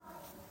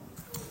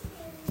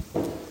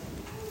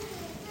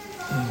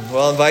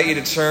Well, I invite you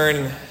to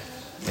turn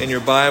in your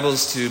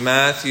Bibles to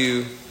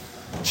Matthew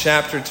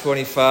chapter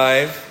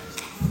 25,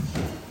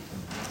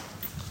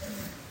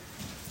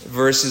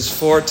 verses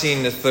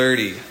 14 to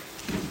 30.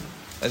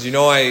 As you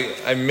know,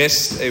 I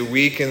missed a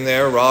week in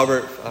there.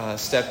 Robert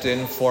stepped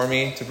in for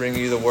me to bring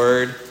you the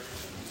word.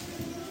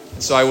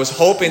 And so I was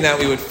hoping that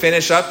we would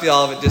finish up the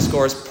Olivet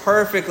Discourse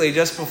perfectly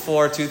just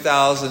before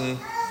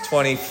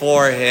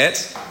 2024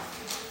 hit.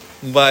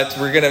 But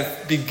we're going to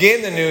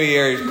begin the new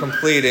year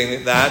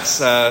completing that.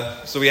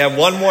 So we have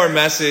one more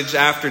message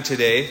after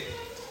today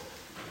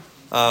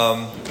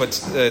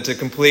to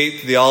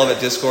complete the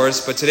Olivet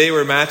Discourse. But today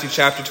we're in Matthew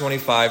chapter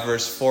 25,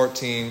 verse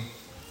 14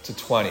 to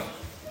 20.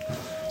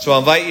 So I'll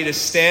invite you to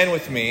stand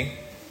with me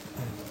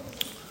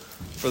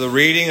for the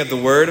reading of the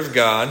Word of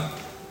God.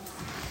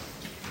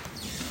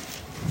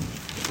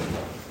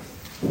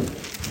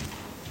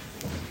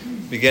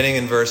 Beginning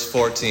in verse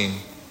 14.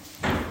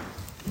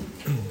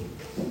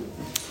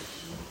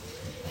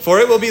 For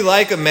it will be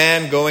like a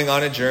man going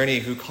on a journey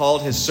who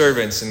called his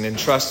servants and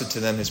entrusted to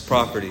them his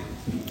property.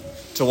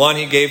 To one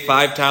he gave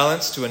 5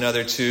 talents, to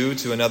another 2,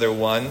 to another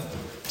 1,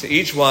 to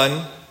each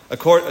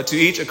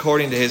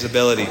according to his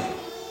ability.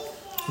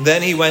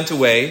 Then he went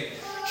away.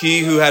 He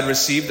who had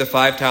received the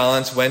 5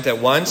 talents went at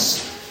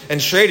once and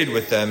traded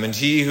with them, and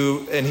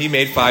he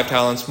made 5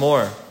 talents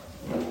more.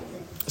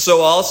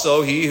 So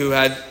also he who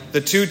had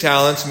the 2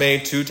 talents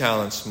made 2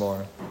 talents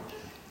more.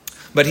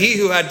 But he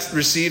who had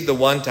received the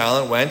 1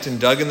 talent went and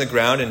dug in the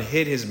ground and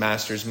hid his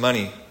master's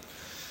money.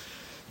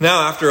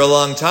 Now after a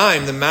long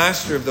time, the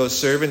master of those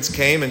servants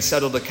came and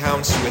settled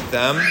accounts with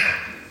them.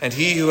 And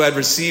he who had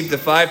received the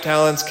 5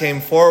 talents came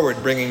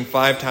forward, bringing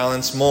 5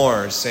 talents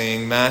more,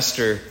 saying,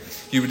 Master,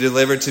 you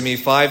delivered to me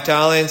 5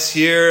 talents.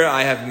 Here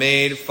I have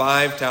made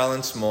 5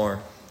 talents more.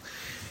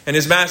 And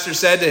his master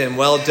said to him,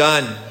 Well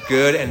done,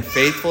 good and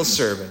faithful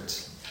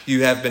servant.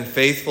 You have been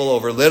faithful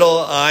over little.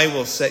 I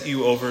will set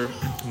you over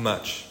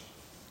much.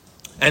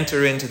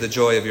 Enter into the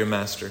joy of your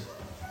master.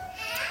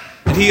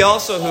 And he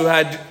also who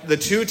had the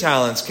 2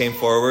 talents came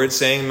forward,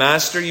 saying,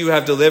 Master, you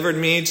have delivered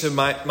me to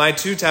my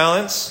 2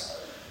 talents.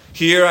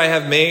 Here I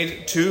have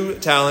made 2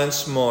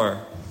 talents more.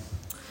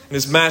 And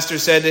his master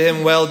said to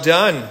him, Well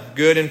done,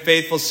 good and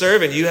faithful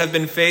servant. You have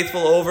been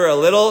faithful over a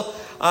little.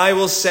 I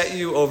will set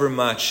you over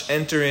much.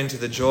 Enter into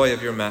the joy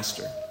of your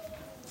master.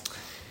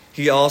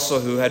 He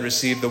also who had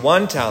received the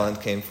 1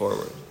 talent came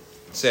forward,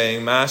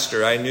 saying,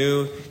 Master, I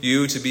knew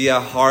you to be a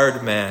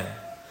hard man,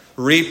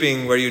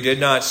 reaping where you did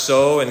not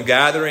sow and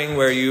gathering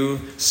where you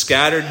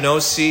scattered no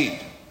seed.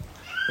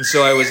 And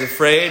so I was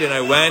afraid, and I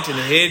went and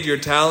hid your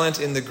talent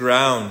in the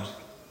ground.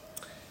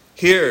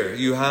 Here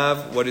you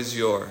have what is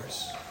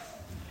yours.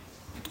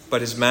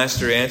 But his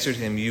master answered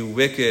him, You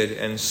wicked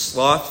and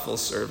slothful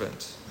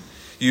servant.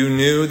 You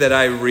knew that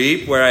I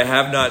reap where I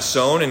have not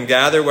sown and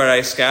gather where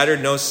I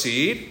scattered no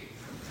seed?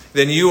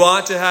 Then you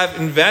ought to have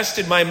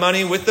invested my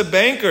money with the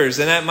bankers,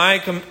 and at my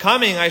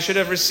coming I should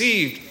have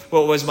received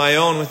what was my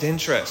own with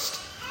interest.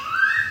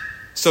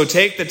 So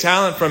take the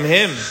talent from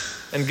him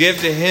and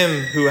give to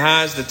him who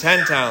has the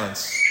 10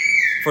 talents.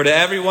 For to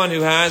everyone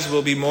who has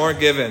will be more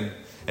given,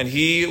 and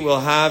he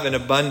will have an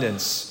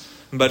abundance.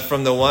 But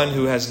from the one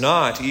who has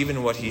not,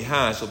 even what he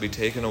has will be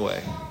taken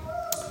away.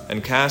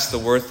 And cast the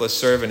worthless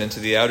servant into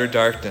the outer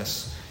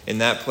darkness. In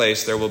that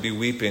place there will be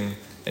weeping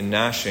and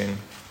gnashing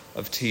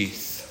of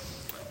teeth.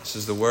 This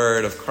is the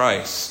word of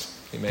Christ.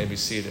 You may be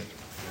seated.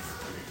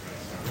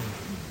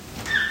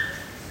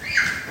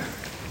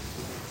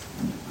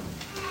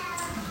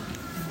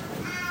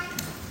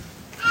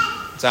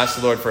 Let's ask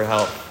the Lord for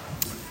help.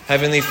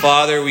 Heavenly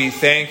Father, we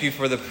thank you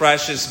for the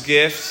precious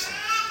gift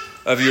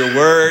of your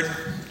word.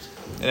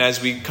 And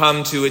as we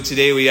come to it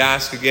today, we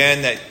ask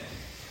again that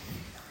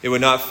it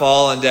would not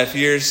fall on deaf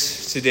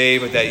ears today,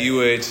 but that you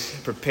would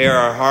prepare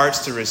our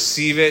hearts to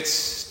receive it,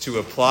 to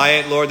apply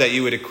it, Lord, that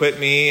you would equip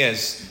me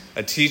as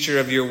a teacher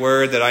of your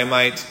word, that I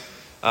might,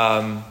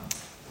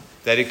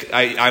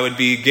 I would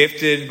be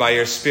gifted by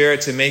your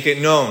Spirit to make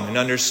it known and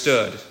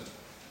understood.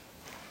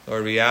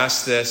 Lord, we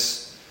ask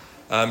this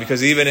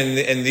because even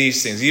in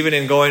these things, even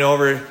in going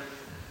over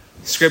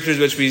scriptures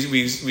which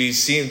we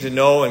seem to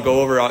know and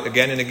go over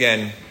again and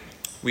again,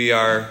 we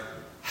are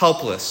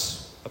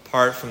helpless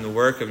apart from the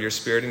work of your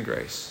Spirit and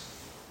grace.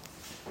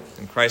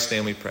 In Christ's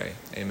name we pray.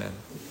 Amen.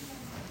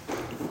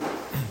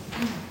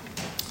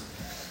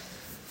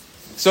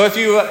 So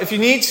if you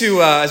need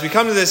to, as we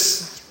come to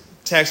this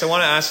text, I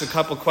want to ask a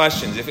couple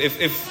questions.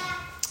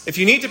 If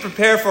you need to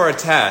prepare for a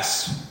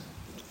test,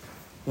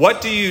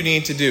 what do you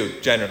need to do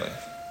generally?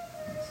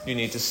 You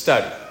need to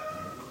study.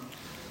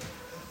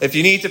 If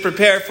you need to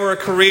prepare for a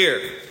career,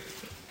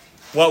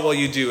 what will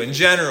you do? In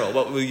general,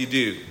 what will you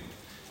do?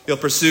 You'll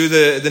pursue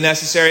the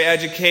necessary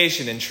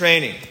education and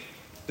training,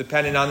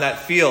 depending on that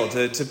field,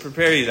 to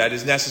prepare you that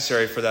is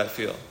necessary for that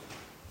field.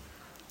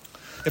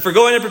 If we're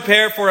going to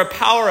prepare for a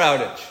power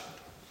outage,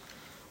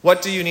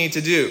 what do you need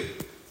to do?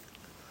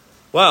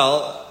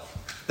 Well,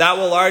 that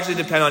will largely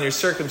depend on your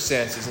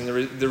circumstances and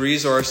the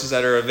resources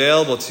that are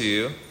available to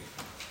you.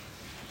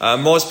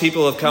 Most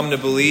people have come to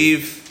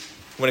believe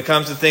When it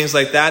comes to things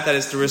like that, that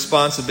is the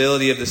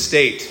responsibility of the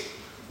state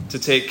to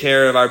take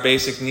care of our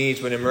basic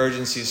needs when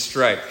emergencies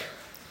strike.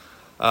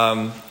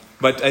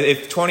 But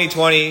if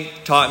 2020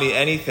 taught me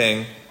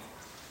anything,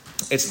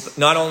 it's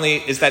not only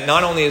is that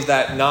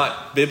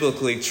not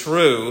biblically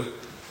true,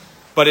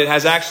 but it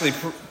has actually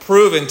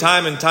proven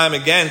time and time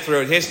again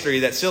throughout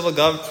history that civil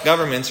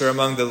governments are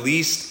among the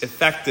least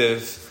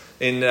effective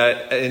in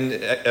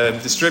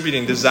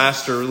distributing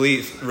disaster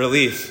relief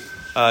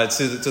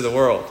to the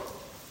world.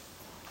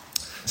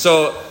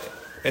 So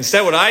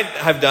instead, what I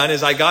have done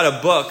is I got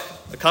a book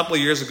a couple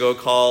of years ago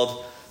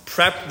called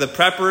The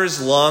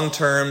Prepper's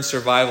Long-Term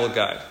Survival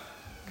Guide.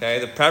 Okay,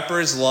 The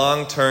Prepper's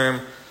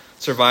Long-Term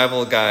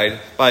Survival Guide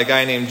by a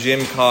guy named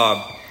Jim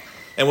Cobb.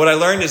 And what I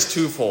learned is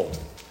twofold.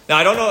 Now,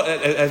 I don't know,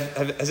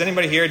 has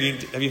anybody here,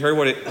 have you heard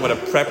what a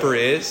prepper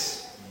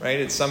is?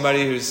 Right? It's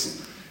somebody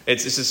who's,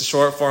 it's just a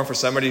short form for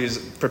somebody who's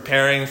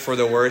preparing for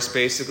the worst,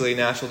 basically,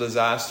 natural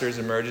disasters,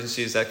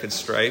 emergencies that could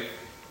strike.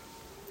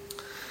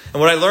 And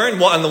what I learned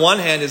on the one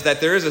hand is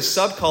that there is a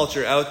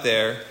subculture out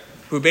there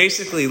who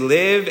basically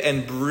live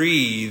and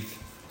breathe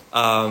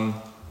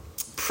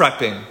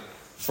prepping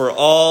for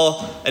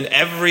all and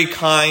every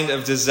kind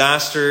of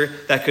disaster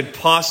that could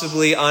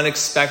possibly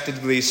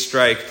unexpectedly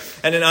strike.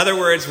 And in other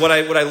words, what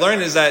I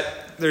learned is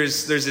that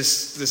there's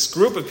this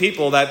group of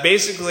people that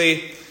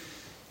basically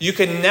you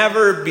can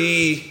never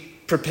be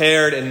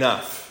prepared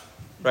enough,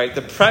 right?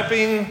 The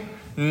prepping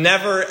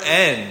never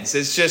ends.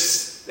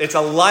 It's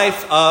a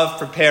life of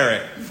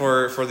preparing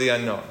for the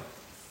unknown.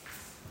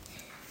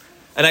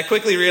 And I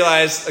quickly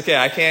realized, okay,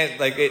 I can't,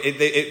 like,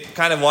 it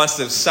kind of wants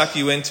to suck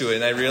you into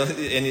it,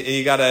 and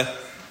you gotta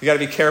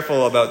be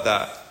careful about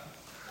that.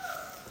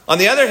 On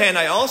the other hand,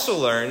 I also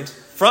learned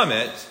from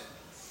it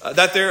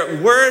that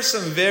there were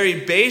some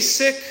very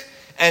basic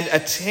and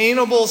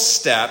attainable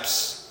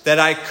steps that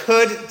I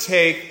could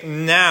take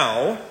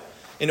now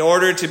in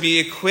order to be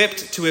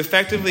equipped to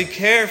effectively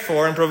care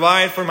for and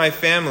provide for my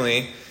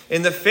family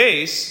in the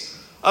face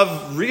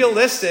of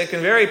realistic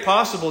and very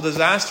possible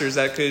disasters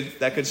that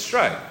could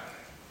strike.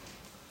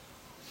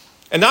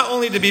 And not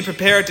only to be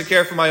prepared to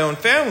care for my own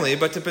family,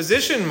 but to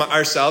position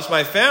ourselves,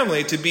 my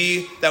family,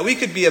 that we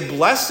could be a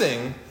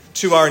blessing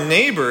to our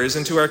neighbors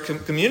and to our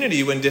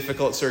community when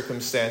difficult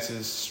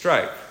circumstances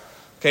strike.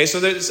 Okay, so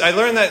I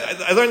learned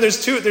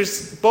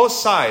there's both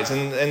sides,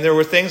 and there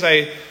were things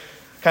I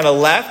kind of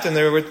left, and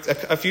there were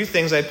a few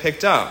things I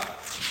picked up.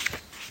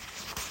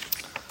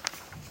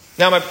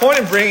 Now, my point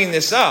in bringing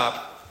this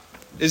up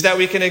is that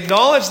we can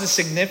acknowledge the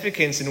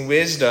significance and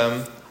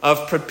wisdom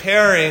of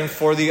preparing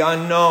for the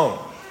unknown.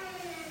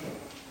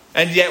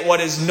 And yet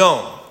what is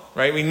known,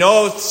 right? We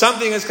know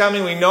something is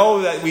coming. We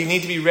know that we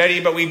need to be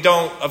ready, but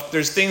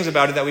there's things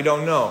about it that we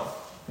don't know.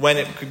 When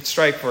it could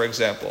strike, for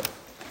example.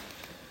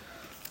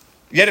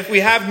 Yet if we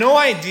have no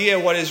idea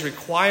what is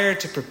required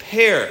to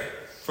prepare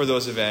for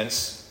those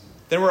events,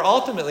 then we're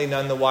ultimately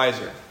none the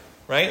wiser,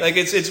 right? Like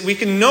we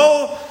can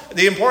know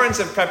the importance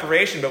of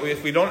preparation, but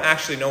if we don't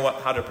actually know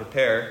how to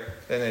prepare,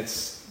 then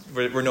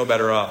we're no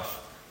better off.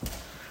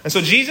 And so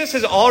Jesus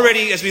has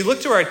already, as we look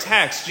to our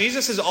text,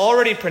 Jesus has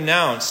already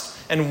pronounced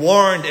and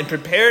warned and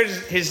prepared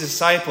his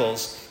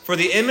disciples for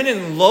the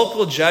imminent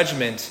local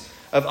judgment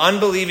of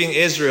unbelieving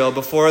Israel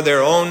before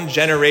their own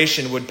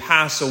generation would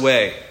pass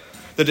away,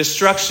 the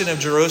destruction of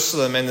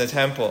Jerusalem and the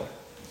temple.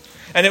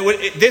 And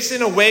this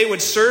in a way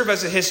would serve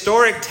as a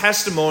historic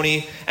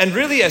testimony and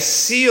really a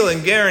seal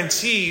and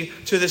guarantee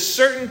to the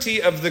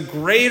certainty of the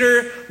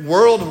greater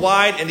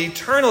worldwide and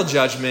eternal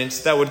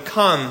judgment that would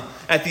come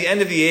at the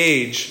end of the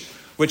age,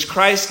 which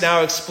Christ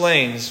now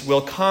explains will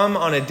come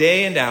on a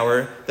day and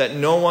hour that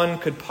no one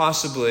could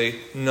possibly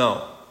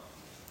know,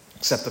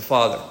 except the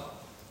Father.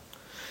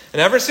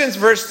 And ever since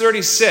verse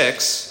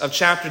 36 of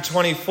chapter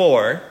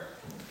 24,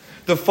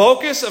 the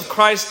focus of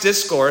Christ's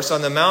discourse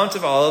on the Mount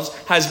of Olives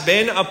has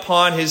been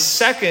upon his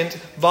second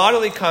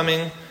bodily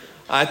coming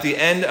at the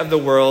end of the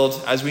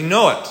world as we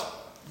know it.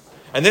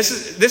 And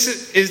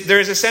there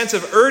is a sense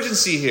of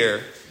urgency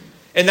here,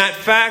 in that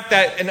fact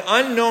that an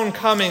unknown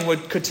coming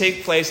could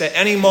take place at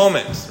any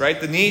moment,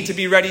 right? The need to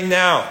be ready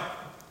now.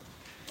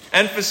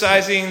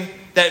 Emphasizing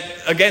that,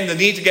 again, the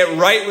need to get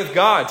right with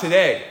God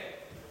today.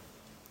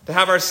 To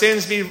have our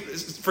sins be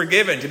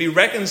forgiven, to be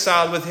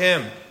reconciled with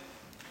him.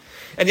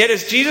 And yet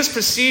as Jesus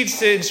proceeds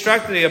to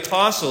instruct the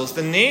apostles,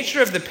 the nature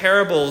of the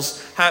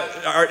parables,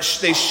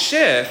 they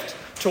shift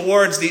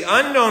towards the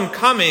unknown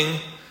coming,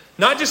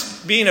 not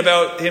just being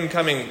about him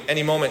coming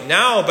any moment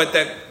now, but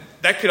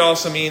that could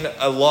also mean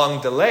a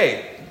long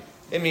delay.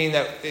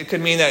 It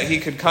could mean that he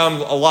could come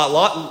a lot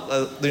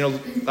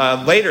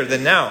later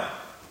than now.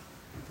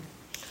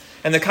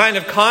 And the kind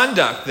of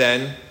conduct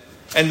then,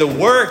 and the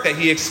work that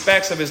he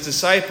expects of his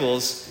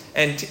disciples,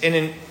 and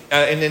in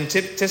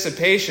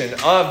anticipation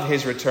of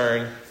his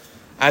return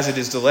as it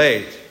is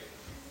delayed.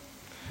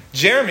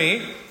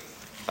 Jeremy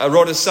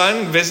Rhoda's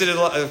son visited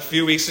a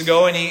few weeks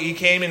ago, and he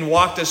came and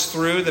walked us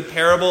through the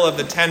parable of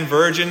the 10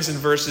 virgins in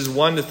verses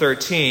 1 to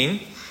 13.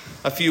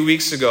 A few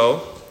weeks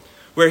ago,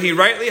 where he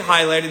rightly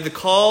highlighted the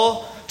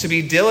call to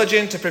be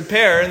diligent to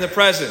prepare in the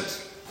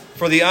present,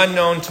 for the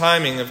unknown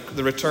timing of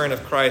the return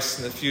of Christ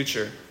in the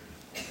future.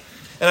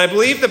 And I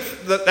believe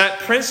that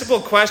principal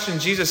question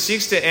Jesus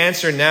seeks to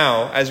answer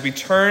now, as we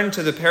turn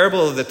to the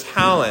parable of the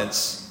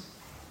talents,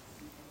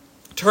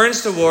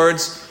 turns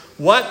towards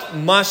what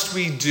must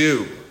we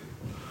do?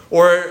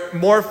 Or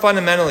more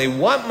fundamentally,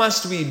 what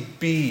must we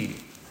be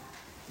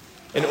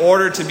in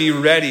order to be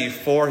ready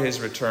for his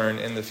return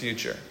in the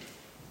future?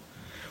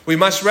 We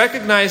must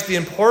recognize the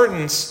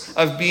importance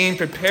of being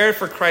prepared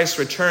for Christ's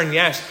return,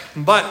 yes,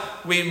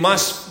 but we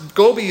must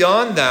go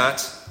beyond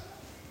that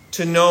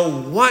to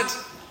know what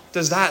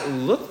does that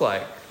look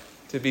like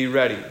to be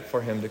ready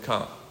for him to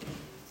come.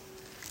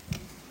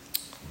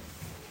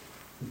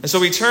 And so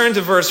we turn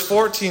to verse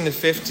 14 to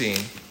 15.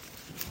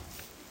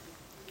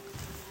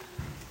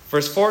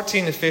 Verse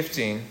 14 to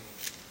 15.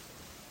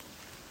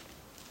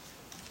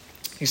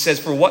 He says,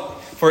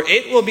 For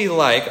it will be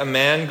like a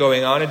man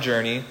going on a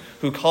journey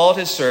who called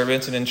his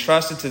servants and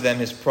entrusted to them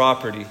his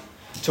property.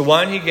 To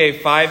one he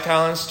gave 5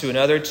 talents, to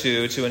another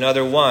 2, to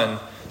another 1,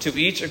 to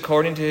each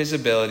according to his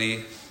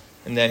ability,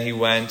 and then he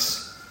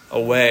went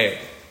away.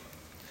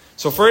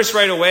 So first,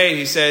 right away,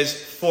 he says,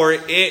 for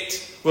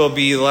it will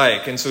be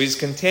like. And so he's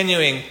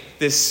continuing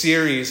this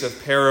series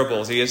of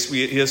parables. He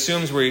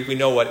assumes we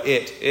know what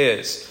it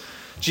is.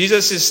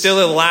 Jesus is still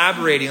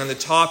elaborating on the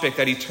topic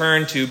that he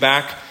turned to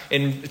back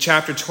in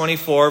chapter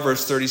 24,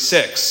 verse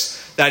 36.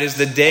 That is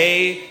the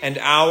day and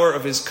hour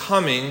of his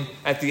coming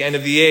at the end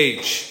of the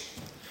age.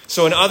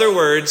 So in other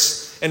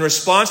words, in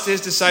response to his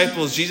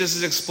disciples, Jesus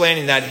is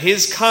explaining that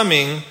his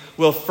coming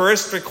will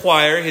first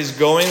require his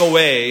going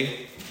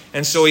away.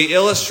 And so he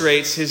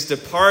illustrates his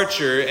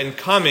departure and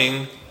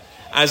coming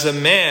as a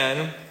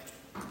man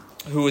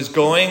who is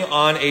going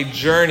on a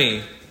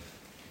journey,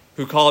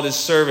 who called his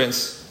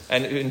servants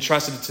and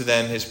entrusted to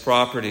them his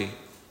property.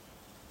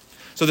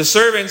 So the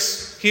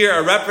servants here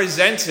are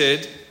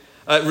representative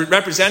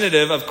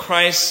of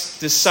Christ's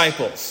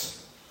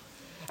disciples.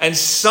 And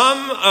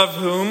some of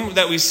whom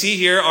that we see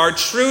here are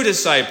true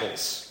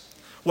disciples,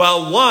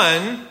 while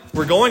one,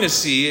 we're going to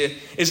see,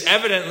 is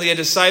evidently a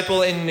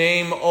disciple in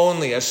name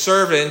only, a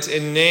servant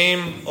in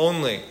name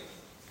only.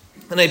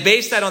 And they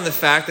base that on the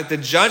fact that the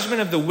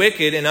judgment of the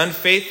wicked and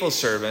unfaithful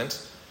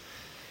servant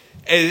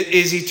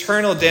is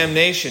eternal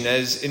damnation,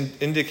 as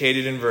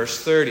indicated in verse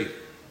 30.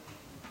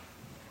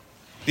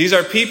 These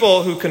are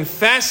people who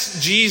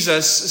confess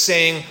Jesus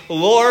saying,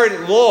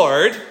 Lord,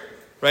 Lord,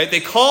 right? They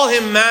call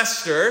him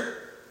Master,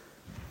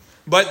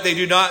 but they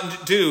do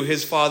not do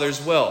his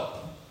Father's will.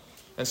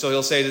 And so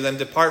he'll say to them,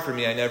 depart from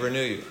me, I never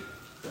knew you.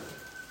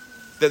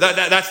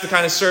 That's the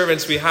kind of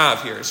servants we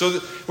have here. So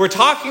we're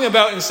talking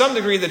about, in some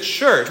degree, the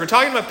church. We're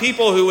talking about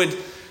people who would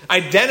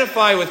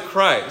identify with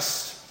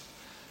Christ.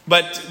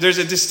 But there's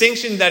a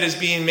distinction that is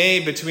being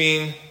made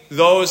between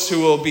those who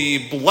will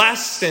be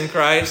blessed in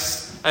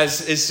Christ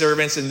as his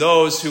servants and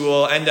those who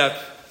will end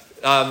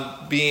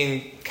up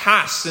being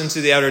cast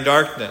into the outer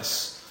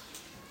darkness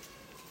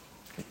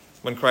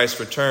when Christ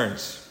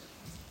returns.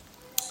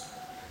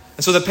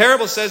 And so the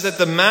parable says that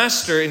the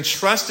master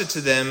entrusted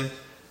to them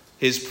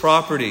his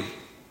property.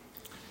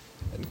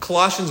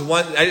 Colossians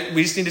 1,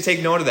 we just need to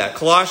take note of that.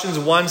 Colossians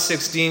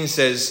 1:16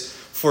 says,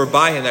 for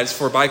by him, that is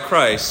for by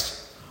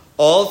Christ,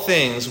 all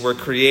things were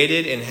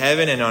created in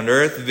heaven and on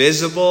earth,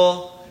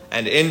 visible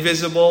and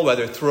invisible,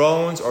 whether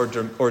thrones or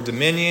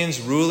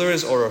dominions,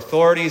 rulers or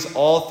authorities,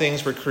 all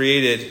things were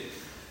created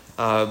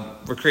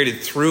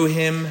through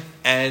him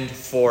and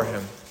for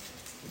him.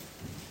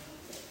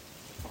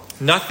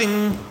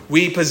 Nothing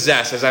we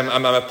possess, as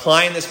I'm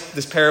applying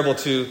this parable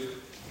to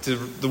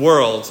the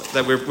world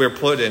that we're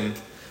put in,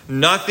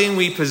 nothing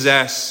we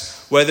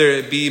possess, whether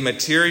it be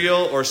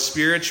material or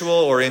spiritual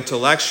or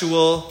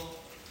intellectual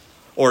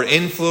or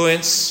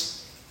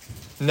influence,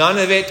 none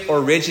of it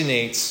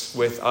originates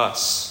with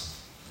us.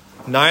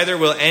 Neither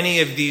will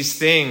any of these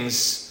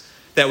things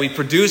that we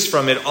produce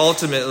from it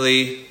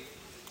ultimately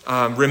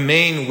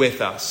remain with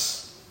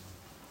us.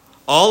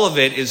 All of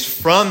it is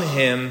from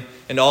him,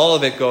 and all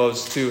of it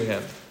goes to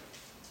him.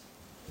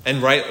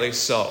 And rightly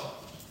so.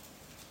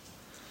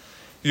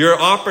 Your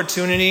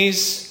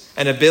opportunities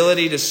and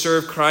ability to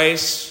serve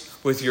Christ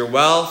with your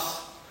wealth,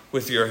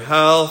 with your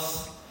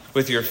health,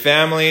 with your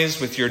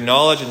families, with your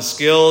knowledge and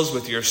skills,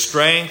 with your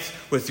strength,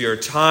 with your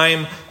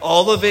time,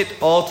 all of it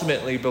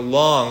ultimately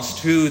belongs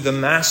to the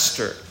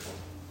Master.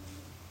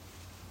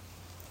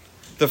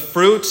 The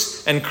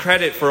fruit and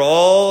credit for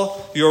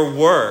all your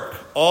work,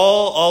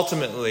 all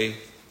ultimately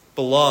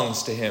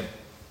belongs to him,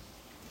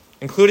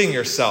 including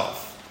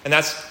yourself. And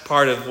that's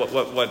part of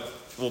what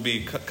will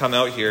come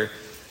out here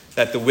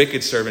that the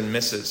wicked servant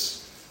misses.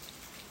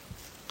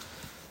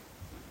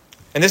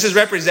 And this is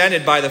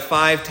represented by the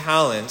 5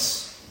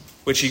 talents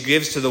which he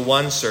gives to the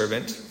one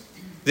servant.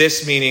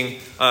 This meaning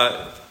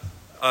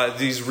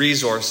these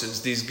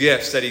resources, these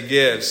gifts that he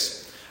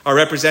gives, are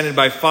represented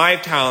by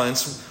 5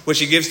 talents, which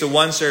he gives to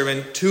one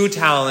servant, 2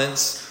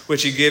 talents,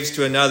 which he gives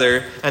to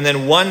another, and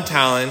then 1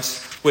 talent,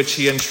 which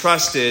he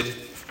entrusted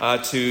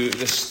to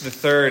the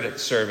third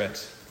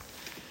servant.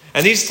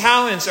 And these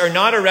talents are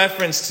not a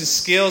reference to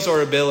skills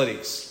or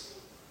abilities.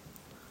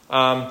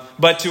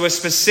 but to a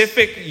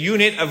specific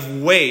unit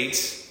of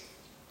weight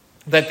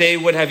that they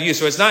would have used.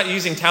 So it's not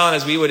using talent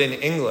as we would in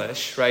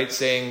English, right?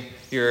 Saying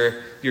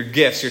your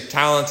gifts, your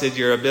talented,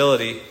 your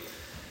ability.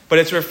 But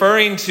it's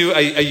referring to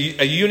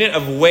a unit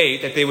of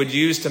weight that they would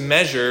use to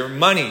measure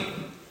money,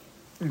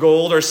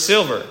 gold or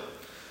silver.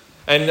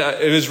 And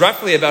it was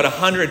roughly about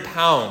 100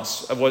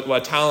 pounds of what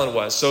a talent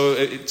was. So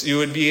you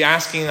would be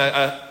asking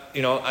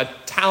a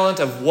talent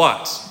of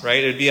what,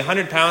 right? It would be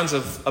 100 pounds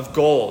of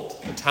gold,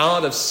 a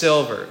talent of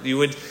silver. You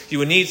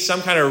would need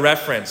some kind of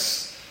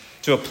reference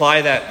to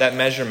apply that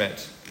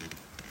measurement.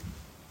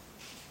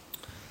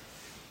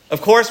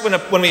 Of course,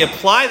 when we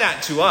apply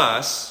that to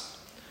us,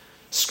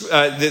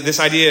 this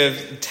idea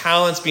of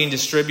talents being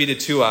distributed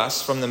to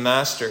us from the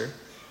master,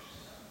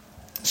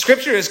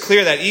 Scripture is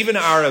clear that even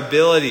our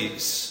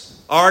abilities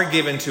are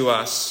given to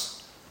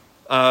us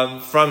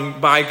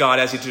by God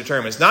as He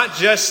determines. Not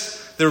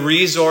just the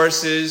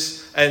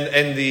resources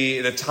and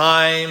the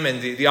time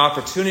and the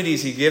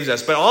opportunities He gives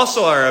us, but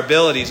also our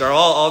abilities are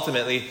all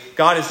ultimately,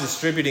 God is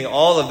distributing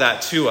all of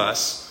that to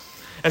us.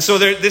 And so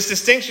this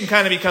distinction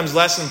kind of becomes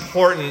less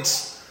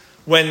important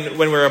when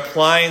we're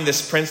applying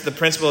the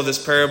principle of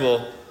this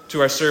parable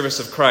to our service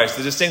of Christ,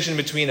 the distinction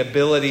between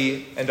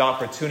ability and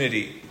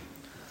opportunity.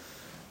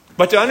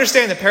 But to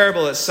understand the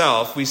parable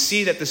itself, we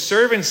see that the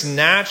servant's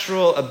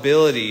natural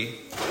ability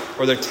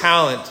or their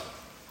talent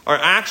are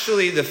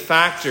actually the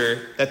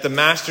factor that the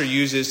master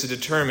uses to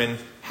determine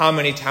how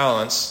many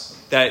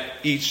talents that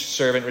each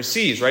servant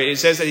receives, right? It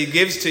says that he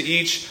gives to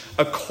each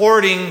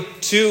according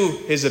to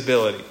his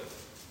ability.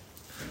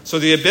 So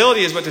the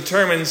ability is what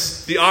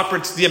determines the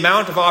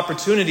amount of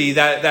opportunity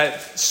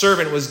that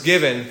servant was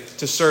given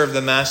to serve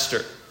the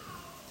master.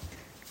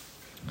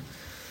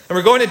 And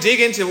we're going to dig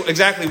into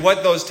exactly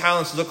what those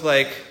talents look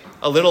like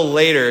a little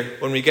later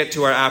when we get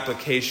to our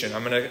application.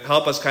 I'm going to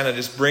help us kind of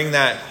just bring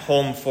that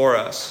home for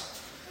us.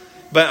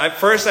 But at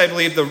first, I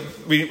believe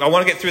I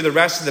want to get through the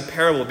rest of the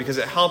parable because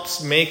it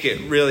helps make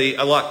it really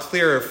a lot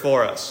clearer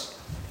for us.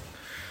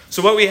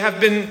 So what we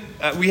have been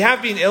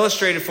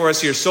illustrated for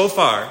us here so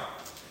far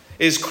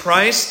is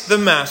Christ the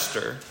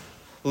Master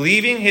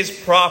leaving his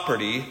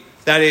property,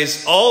 that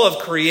is all of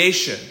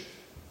creation,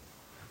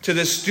 to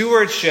the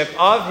stewardship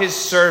of his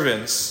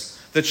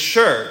servants, the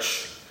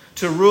church,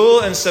 to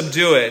rule and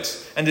subdue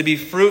it, and to be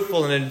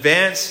fruitful and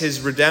advance his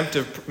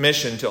redemptive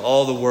mission to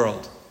all the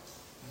world.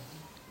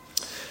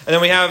 And then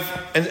we have,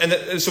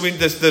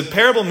 the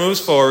parable moves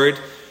forward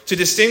to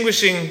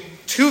distinguishing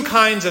two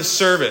kinds of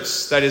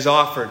service that is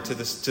offered to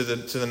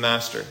the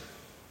master.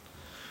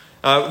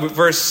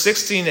 Verse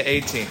 16 to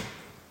 18.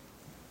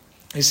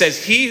 He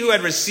says, "He who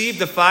had received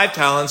the 5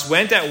 talents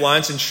went at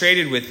once and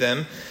traded with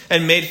them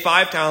and made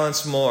 5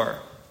 talents more.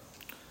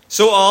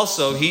 So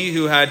also he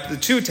who had the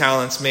 2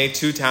 talents made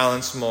 2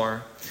 talents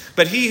more.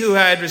 But he who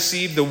had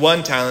received the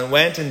 1 talent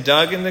went and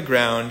dug in the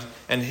ground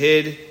and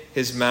hid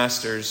his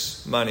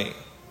master's money."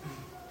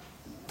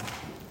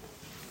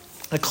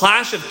 A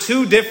clash of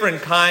 2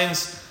 different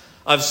kinds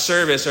of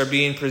service are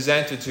being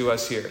presented to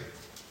us here.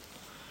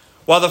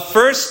 While the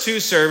first 2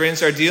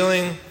 servants are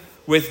dealing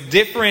with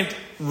different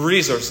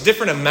resources,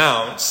 different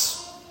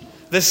amounts,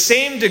 the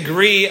same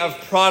degree of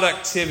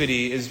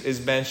productivity is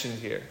mentioned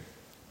here.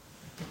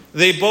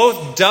 They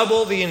both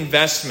double the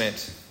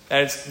investment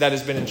that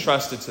has been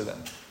entrusted to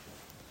them.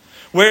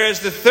 Whereas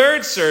the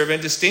third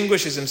servant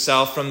distinguishes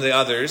himself from the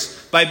others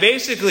by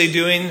basically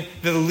doing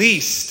the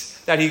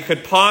least that he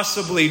could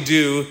possibly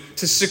do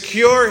to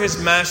secure his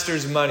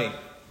master's money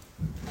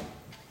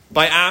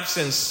by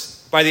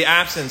the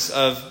absence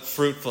of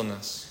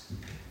fruitfulness.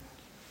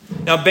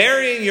 Now,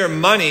 burying your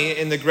money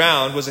in the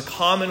ground was a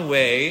common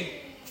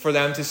way for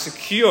them to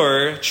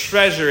secure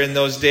treasure in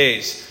those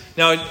days.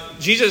 Now,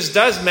 Jesus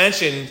does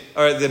mention,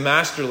 or the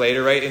master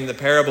later, right, in the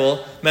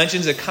parable,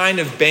 mentions a kind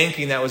of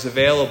banking that was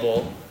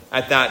available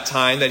at that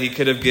time that he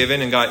could have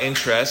given and got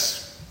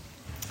interest.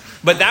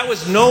 But that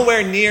was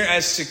nowhere near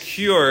as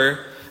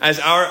secure as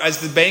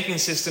the banking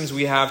systems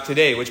we have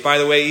today, which, by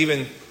the way,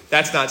 even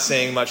that's not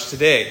saying much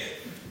today.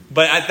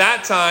 But at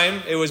that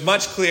time, it was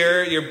much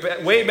clearer.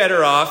 You're way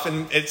better off,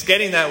 and it's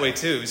getting that way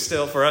too,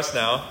 still for us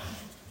now,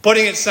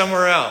 putting it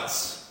somewhere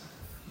else.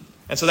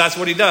 And so that's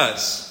what he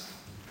does.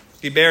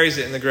 He buries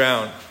it in the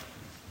ground.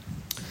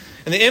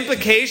 And the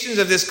implications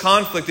of this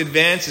conflict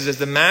advances as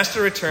the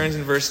master returns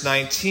in verse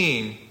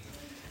 19.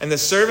 And the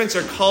servants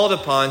are called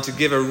upon to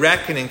give a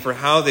reckoning for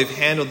how they've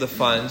handled the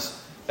funds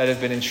that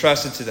have been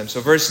entrusted to them. So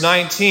verse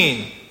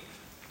 19.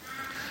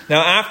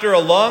 "Now after a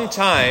long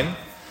time,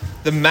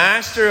 the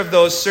master of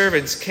those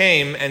servants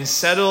came and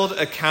settled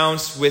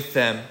accounts with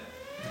them.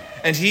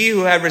 And he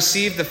who had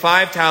received the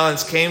 5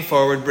 talents came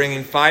forward,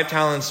 bringing 5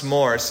 talents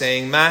more,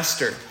 saying,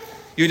 'Master,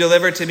 you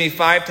delivered to me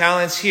 5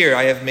 talents. Here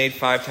I have made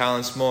 5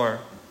 talents more.'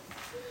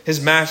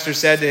 His master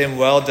said to him,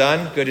 'Well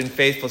done, good and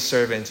faithful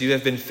servant. You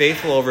have been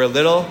faithful over a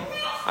little.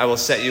 I will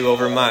set you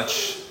over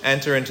much.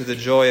 Enter into the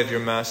joy of your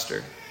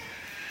master.'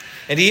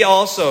 And he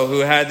also, who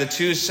had the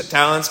 2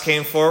 talents,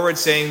 came forward,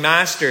 saying,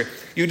 'Master,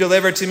 you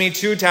delivered to me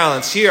 2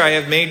 talents. Here I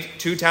have made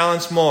 2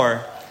 talents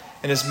more.'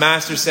 And his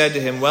master said to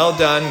him, "Well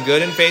done,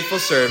 good and faithful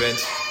servant.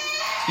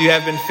 You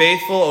have been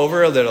faithful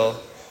over a little.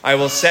 I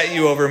will set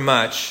you over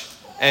much.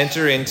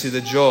 Enter into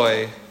the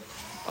joy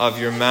of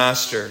your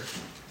master."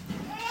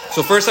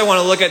 So first I want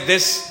to look at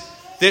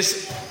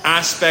this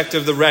aspect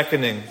of the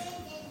reckoning,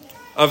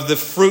 of the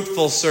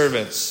fruitful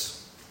servants.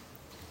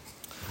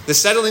 The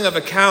settling of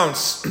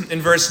accounts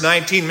in verse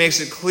 19 makes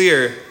it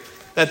clear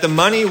that the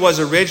money was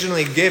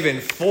originally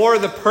given for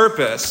the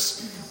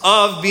purpose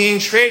of being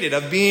traded,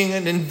 of being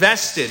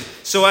invested,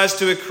 so as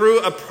to accrue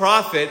a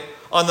profit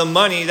on the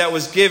money that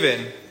was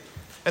given.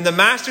 And the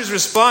master's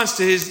response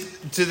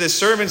to the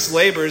servant's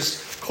labors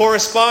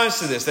corresponds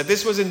to this, that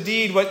this was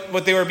indeed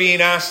what they were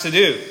being asked to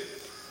do.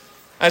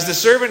 As the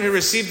servant who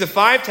received the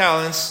 5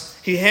 talents,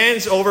 he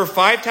hands over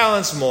 5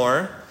 talents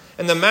more,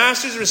 and the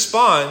master's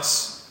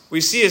response,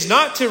 we see, is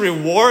not to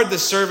reward the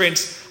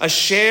servant a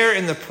share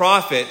in the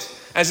profit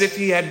as if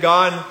he had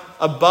gone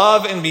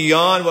above and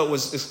beyond what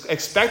was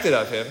expected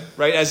of him,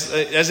 right?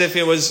 As if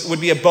it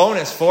would be a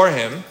bonus for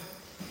him.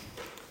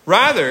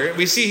 Rather,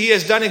 we see he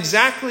has done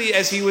exactly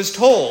as he was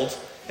told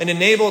and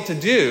enabled to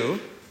do.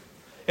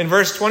 In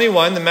verse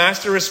 21, the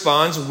master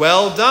responds,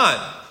 "Well done,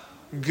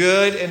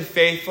 good and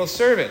faithful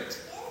servant.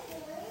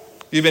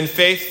 You've been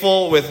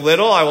faithful with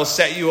little, I will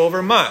set you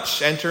over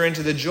much. Enter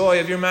into the joy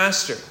of your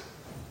master."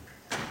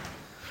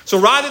 So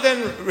rather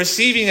than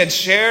receiving a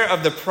share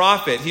of the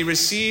profit, he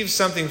receives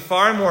something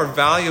far more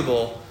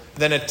valuable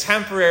than a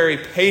temporary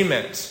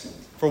payment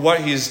for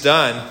what he's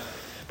done.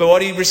 But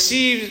what he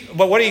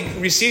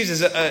receives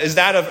is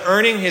that of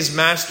earning his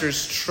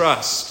master's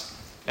trust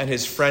and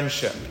his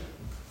friendship.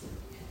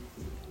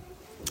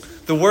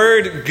 The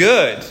word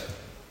good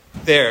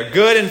there,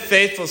 good and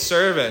faithful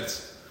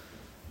servant,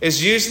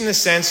 is used in the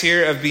sense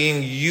here of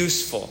being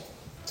useful.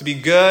 To be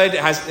good,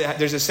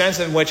 there's a sense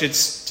in which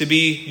it's to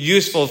be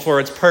useful for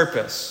its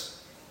purpose.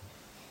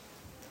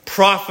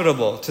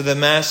 Profitable to the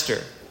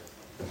master,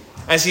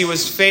 as he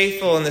was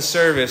faithful in the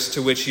service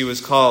to which he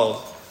was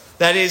called.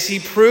 That is, he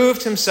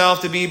proved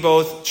himself to be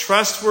both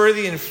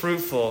trustworthy and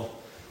fruitful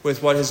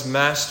with what his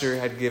master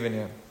had given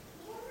him.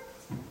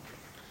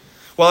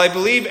 Well, I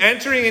believe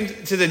entering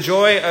into the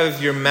joy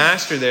of your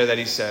master there that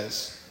he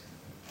says,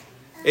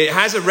 it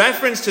has a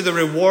reference to the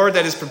reward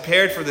that is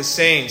prepared for the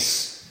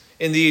saints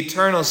in the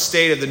eternal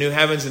state of the new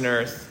heavens and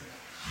earth.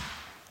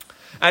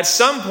 At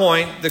some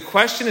point, the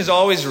question is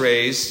always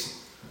raised,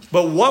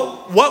 but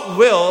what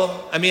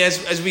will,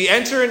 as we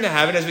enter into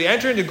heaven, as we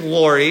enter into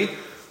glory,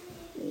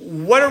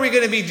 what are we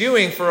going to be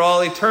doing for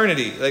all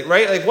eternity?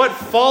 What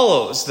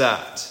follows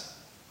that?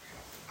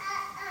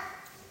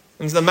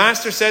 And the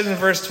master says in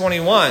verse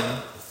 21,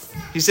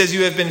 he says,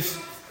 "You have been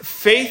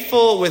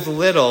faithful with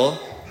little."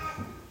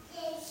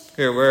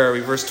 Here, where are we?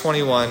 Verse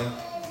 21.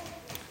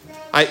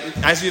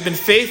 "As you have been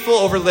faithful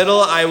over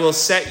little, I will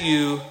set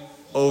you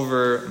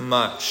over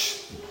much."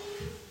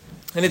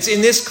 And it's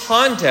in this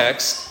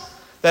context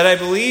that I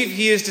believe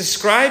he is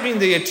describing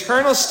the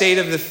eternal state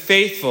of the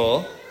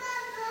faithful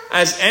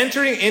as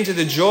entering into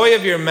the joy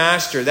of your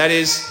master, that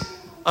is,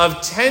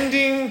 of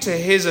tending to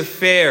his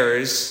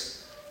affairs,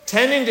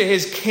 tending to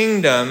his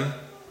kingdom,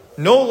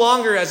 no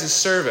longer as a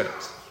servant,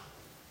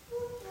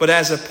 but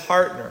as a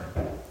partner,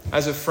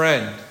 as a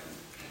friend.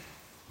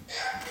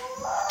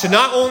 To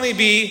not only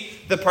be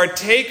the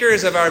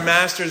partakers of our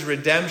master's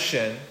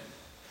redemption,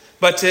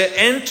 but to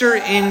enter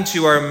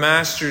into our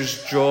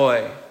master's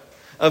joy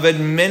of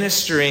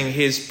administering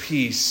his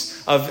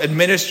peace, of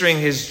administering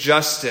his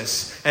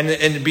justice, and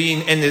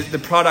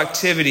the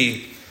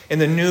productivity in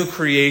the new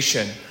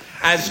creation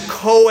as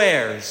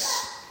co-heirs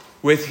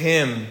with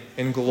him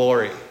in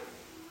glory.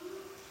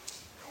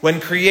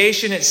 When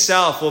creation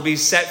itself will be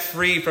set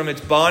free from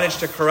its bondage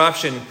to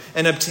corruption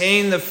and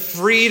obtain the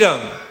freedom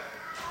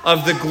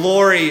of the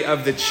glory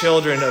of the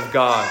children of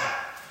God.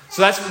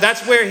 So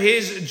that's where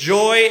his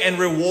joy and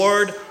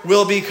reward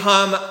will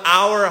become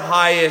our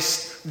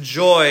highest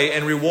joy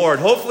and reward.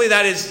 Hopefully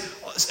that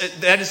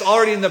is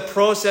already in the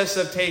process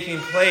of taking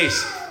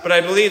place. But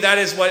I believe that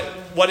is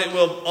what it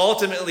will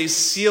ultimately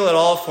seal it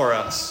all for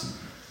us.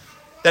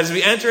 That as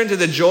we enter into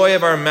the joy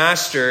of our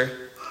master,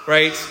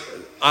 right,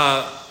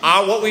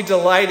 what we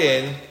delight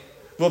in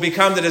will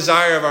become the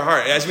desire of our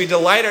heart. As we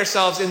delight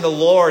ourselves in the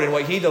Lord and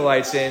what he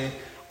delights in,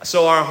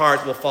 so our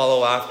heart will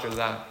follow after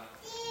that.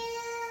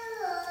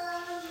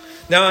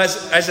 Now,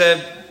 as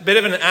a bit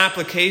of an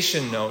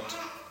application note,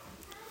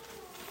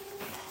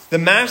 the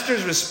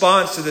master's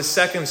response to the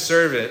second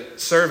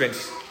servant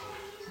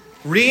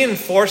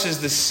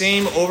reinforces the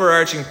same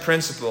overarching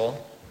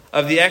principle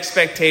of the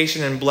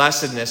expectation and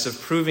blessedness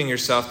of proving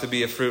yourself to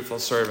be a fruitful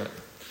servant.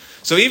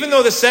 So even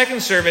though the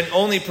second servant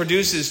only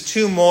produces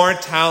 2 more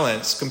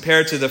talents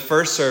compared to the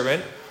first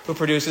servant who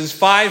produces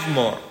 5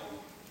 more,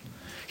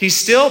 he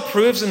still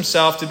proves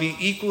himself to be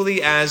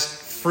equally as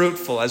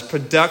fruitful, as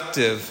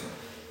productive,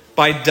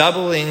 by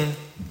doubling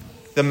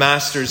the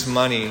master's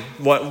money,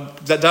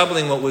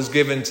 doubling what was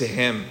given to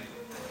him.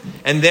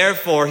 And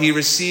therefore, he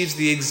receives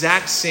the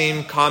exact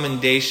same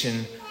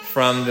commendation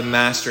from the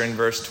master in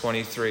verse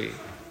 23.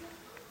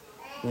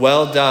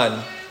 "Well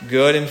done,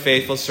 good and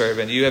faithful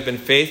servant. You have been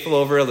faithful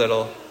over a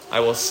little. I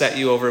will set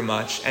you over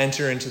much.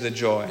 Enter into the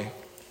joy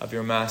of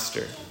your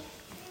master.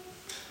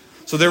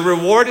 So their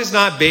reward is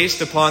not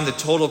based upon the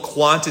total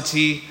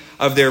quantity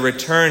of their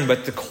return,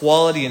 but the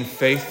quality and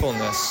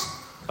faithfulness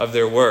of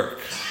their work.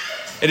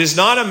 It is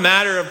not a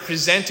matter of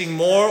presenting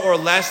more or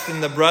less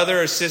than the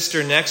brother or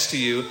sister next to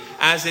you,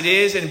 as it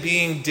is in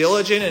being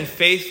diligent and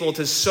faithful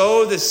to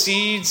sow the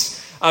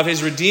seeds of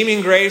his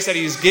redeeming grace that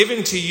he's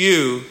given to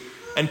you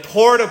and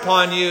poured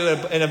upon you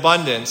in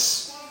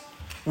abundance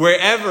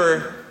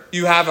wherever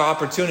you have an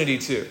opportunity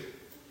to.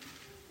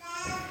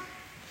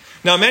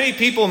 Now, many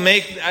people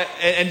make,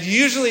 and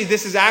usually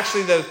this is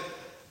actually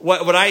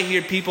what I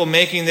hear people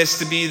making this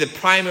to be the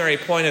primary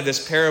point of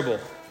this parable,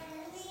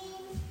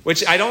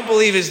 which I don't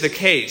believe is the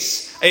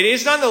case. It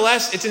is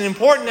nonetheless, it's an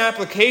important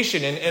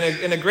application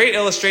and a great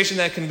illustration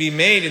that can be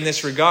made in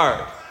this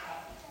regard,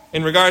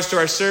 in regards to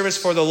our service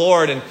for the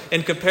Lord and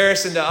in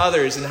comparison to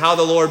others and how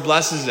the Lord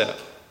blesses it.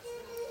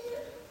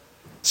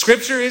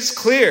 Scripture is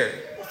clear.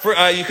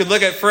 You could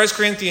look at 1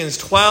 Corinthians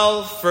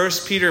 12, 1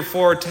 Peter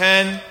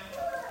 4:10,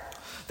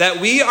 that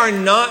we are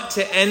not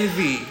to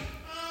envy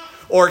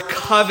or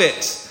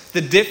covet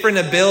the different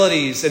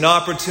abilities and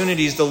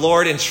opportunities the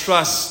Lord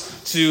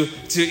entrusts to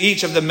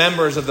each of the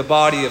members of the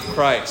body of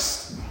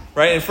Christ.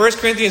 Right? And 1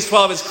 Corinthians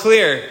 12 is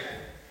clear.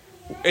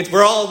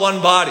 We're all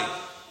one body.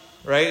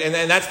 Right?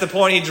 And that's the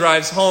point he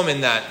drives home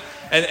in that.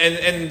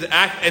 And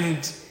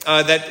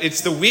that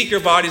it's the weaker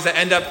bodies that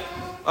end up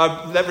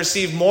that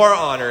receive more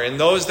honor, and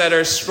those that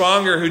are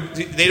stronger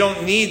who they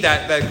don't need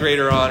that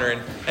greater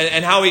honor,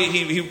 and how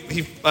he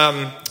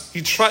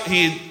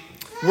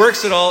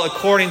works it all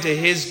according to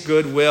his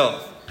good will.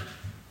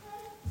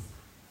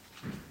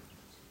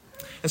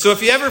 And so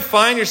if you ever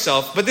find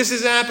yourself, but this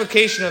is an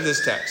application of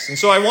this text, and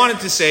so I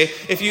wanted to say,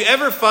 if you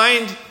ever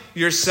find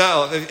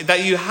yourself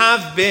that you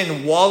have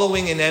been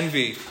wallowing in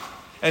envy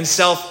and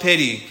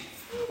self-pity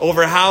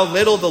over how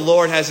little the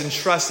Lord has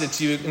entrusted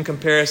to you in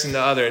comparison to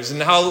others,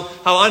 and how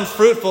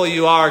unfruitful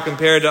you are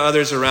compared to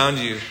others around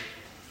you.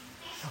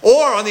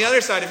 Or on the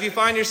other side, if you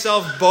find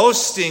yourself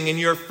boasting in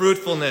your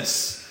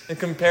fruitfulness in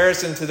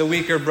comparison to the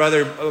weaker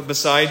brother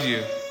beside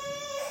you,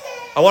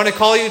 I want to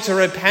call you to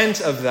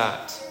repent of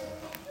that.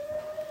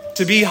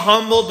 To be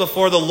humbled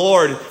before the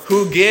Lord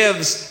who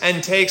gives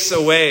and takes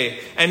away,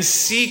 and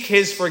seek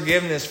his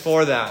forgiveness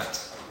for that.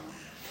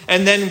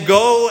 And then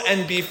go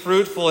and be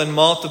fruitful and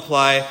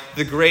multiply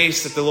the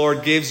grace that the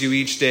Lord gives you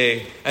each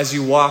day as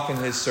you walk in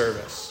his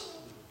service.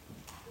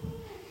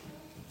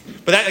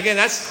 But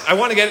I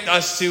want to get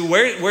us to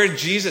where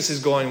Jesus is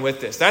going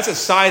with this. That's a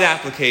side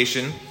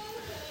application.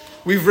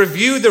 We've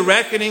reviewed the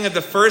reckoning of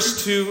the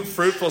first two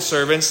fruitful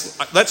servants.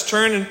 Let's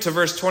turn to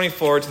verse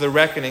 24 to the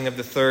reckoning of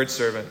the third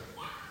servant.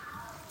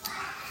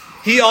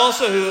 He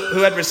also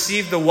who had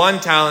received the 1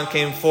 talent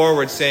came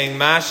forward, saying,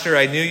 Master,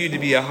 I knew you to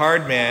be a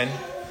hard man,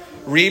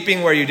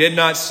 reaping where you did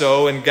not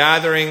sow, and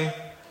gathering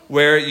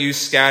where you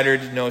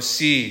scattered no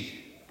seed.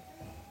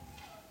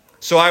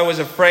 So I was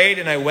afraid,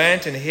 and I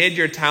went and hid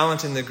your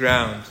talent in the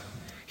ground.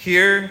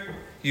 Here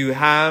you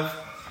have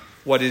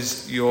what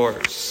is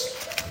yours.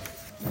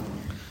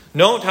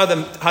 Note how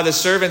the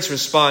servant's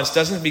response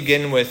doesn't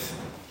begin with,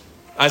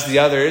 as the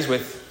others,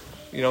 with,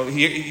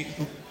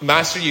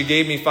 Master, you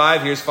gave me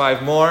 5, here's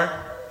 5 more.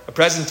 A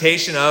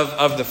presentation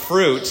of the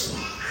fruit.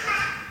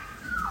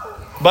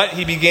 But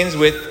he begins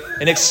with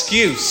an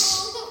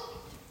excuse.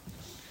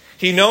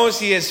 He knows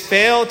he has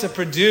failed to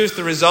produce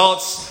the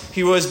results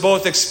he was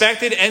both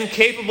expected and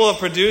capable of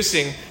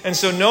producing. And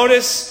so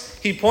notice,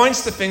 he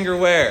points the finger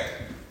where?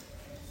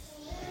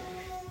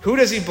 Who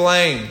does he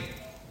blame?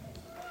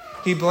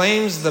 He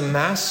blames the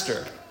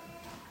master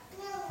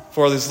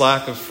for this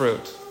lack of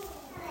fruit.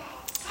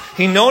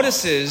 He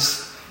notes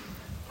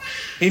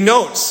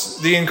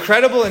the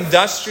incredible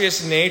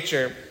industrious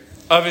nature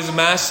of his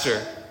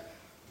master,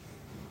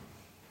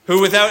 who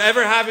without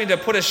ever having to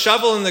put a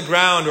shovel in the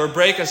ground or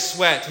break a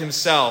sweat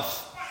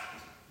himself,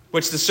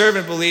 which the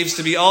servant believes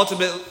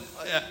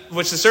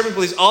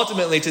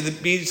ultimately to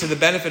be to the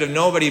benefit of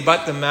nobody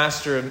but the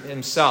master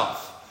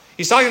himself.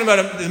 He's talking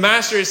about the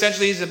master.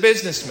 Essentially, he's a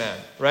businessman,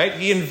 right?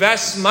 He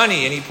invests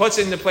money and he puts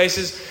it into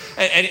places,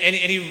 and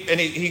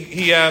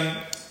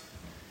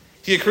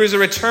he accrues a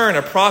return,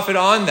 a profit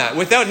on that,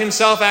 without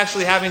himself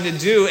actually having to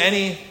do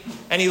any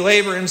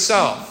labor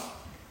himself.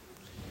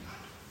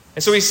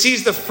 And so he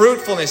sees the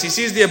fruitfulness, he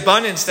sees the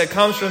abundance that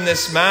comes from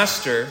this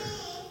master.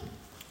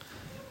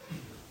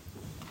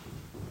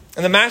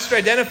 And the master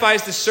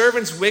identifies the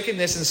servant's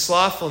wickedness and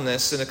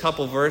slothfulness in a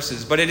couple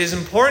verses. But it is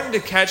important to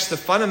catch the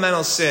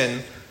fundamental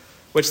sin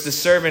which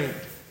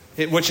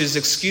his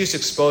excuse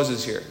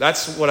exposes here.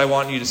 That's what I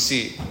want you to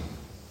see.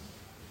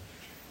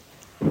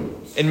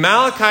 In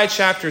Malachi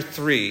chapter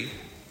 3,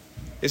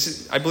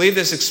 I believe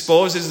this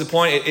exposes the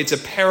point. It's a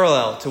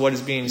parallel to what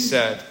is being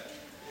said.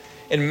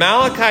 In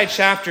Malachi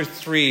chapter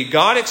 3,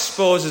 God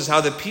exposes how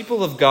the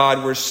people of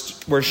God were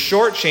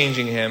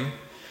shortchanging him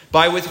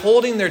by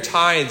withholding their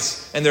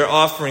tithes and their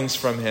offerings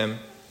from him.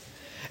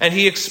 And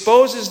he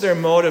exposes their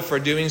motive for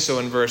doing so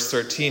in verse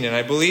 13. And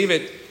I believe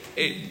it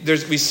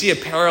we see a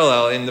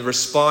parallel in the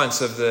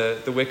response of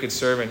the wicked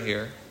servant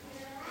here.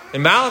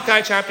 In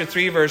Malachi chapter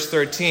 3, verse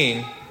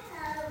 13,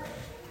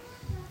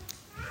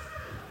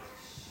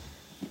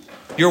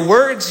 your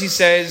words, he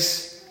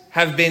says,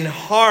 have been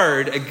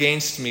hard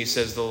against me,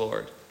 says the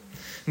Lord.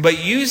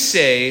 But you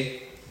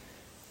say,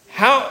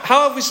 how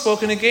have we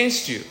spoken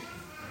against you?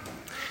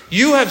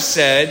 You have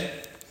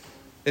said,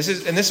 this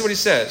is what he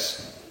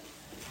says.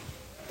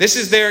 This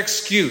is their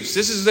excuse.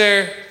 This is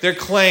their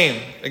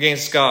claim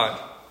against God.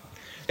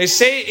 They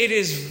say it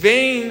is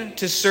vain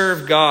to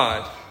serve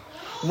God.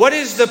 What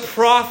is the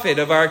profit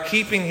of our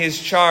keeping his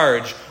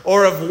charge,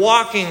 or of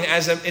walking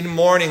in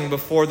mourning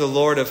before the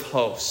Lord of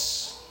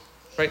hosts?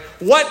 Right?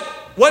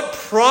 What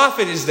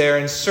profit is there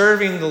in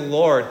serving the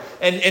Lord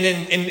and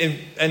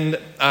in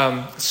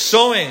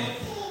sowing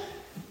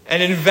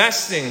and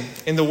investing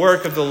in the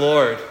work of the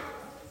Lord?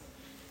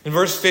 In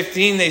verse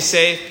 15 they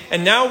say,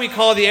 and now we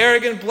call the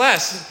arrogant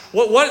blessed.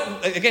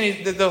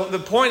 Again,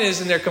 the point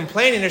is, and they're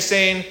complaining, they're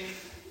saying,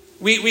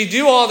 we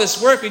do all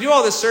this work, we do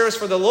all this service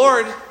for the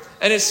Lord,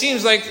 and it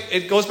seems like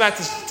it goes back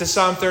to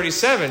Psalm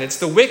 37. It's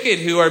the wicked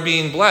who are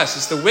being blessed.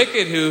 It's the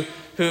wicked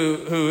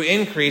who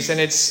increase, and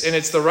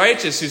it's the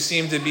righteous who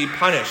seem to be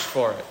punished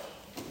for it.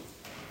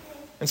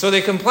 And so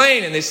they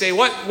complain and they say,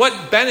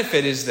 what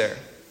benefit is there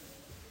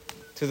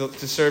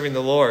to serving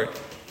the Lord?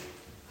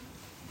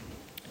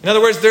 In other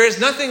words, there is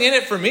nothing in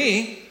it for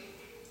me.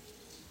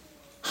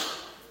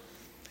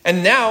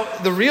 And now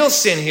the real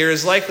sin here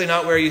is likely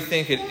not where you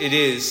think it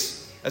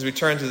is, as we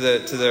turn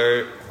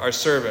to our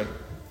servant.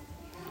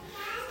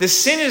 The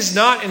sin is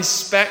not in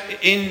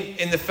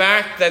the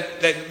fact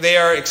that they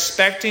are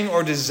expecting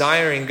or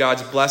desiring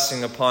God's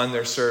blessing upon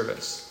their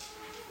service.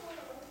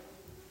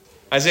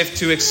 As if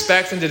to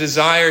expect and to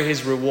desire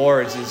his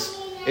rewards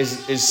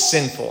is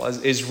sinful,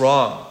 is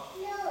wrong.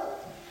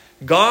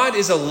 God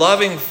is a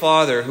loving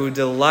Father who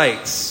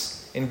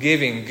delights in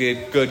giving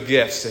good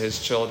gifts to his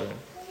children,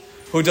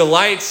 who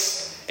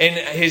delights in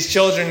his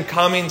children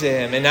coming to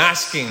him and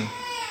asking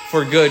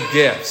for good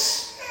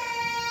gifts.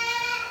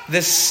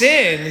 The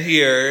sin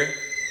here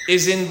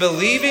is in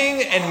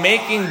believing and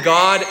making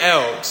God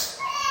out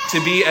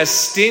to be a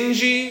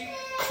stingy,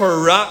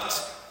 corrupt,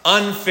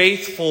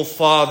 unfaithful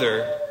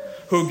father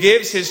who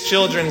gives his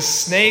children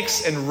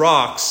snakes and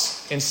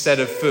rocks instead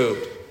of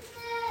food.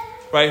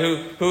 Right?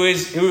 Who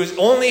is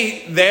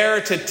only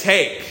there to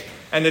take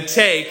and to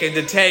take and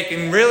to take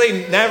and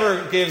really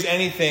never gives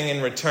anything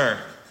in return.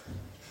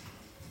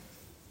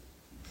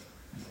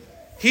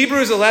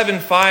 Hebrews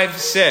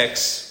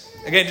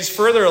 11:5-6, again, just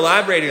further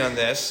elaborating on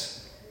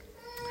this,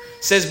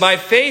 says, by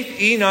faith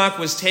Enoch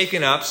was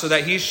taken up so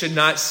that he should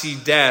not see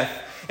death,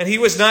 and he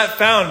was not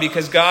found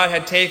because God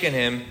had taken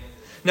him.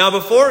 Now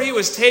before he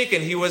was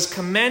taken, he was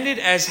commended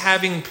as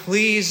having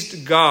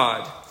pleased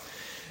God.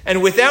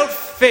 And without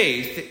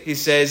faith, he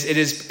says, it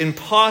is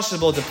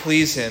impossible to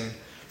please him.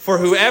 For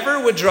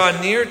whoever would draw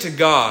near to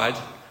God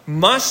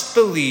must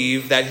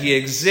believe that he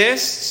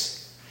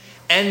exists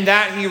and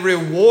that he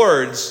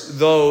rewards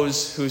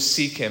those who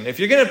seek him. If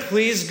you're going to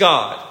please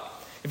God,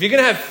 if you're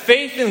going to have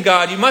faith in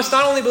God, you must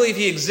not only believe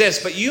he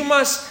exists, but you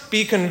must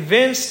be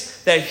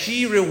convinced that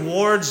he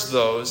rewards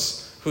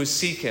those who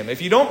seek him.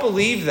 If you don't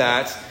believe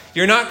that,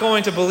 you're not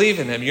going to believe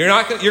in him. You're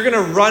going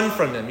to run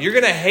from him. You're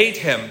going to hate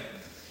him.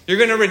 You're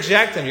going to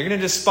reject him. You're going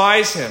to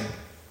despise him.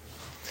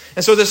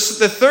 And so the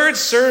third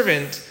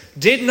servant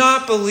did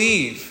not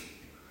believe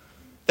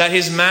that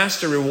his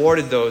master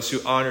rewarded those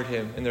who honored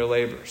him in their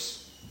labors.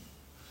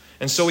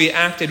 And so he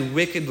acted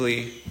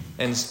wickedly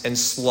and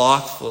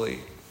slothfully,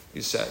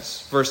 he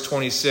says. Verse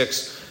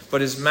 26,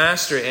 but his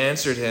master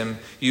answered him,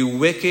 you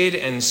wicked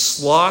and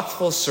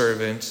slothful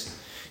servant,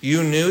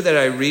 you knew that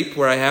I reap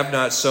where I have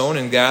not sown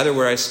and gather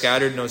where I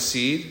scattered no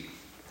seed?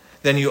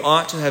 Then you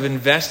ought to have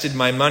invested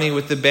my money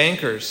with the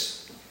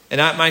bankers,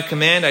 and at my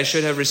command I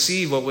should have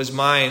received what was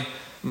my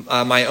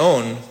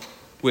own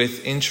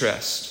with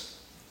interest.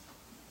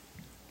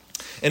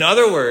 In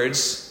other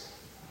words,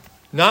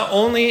 not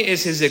only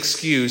is his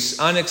excuse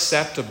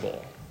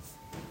unacceptable,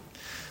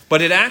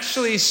 but it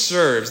actually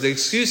serves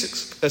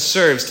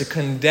to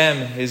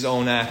condemn his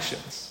own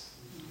actions.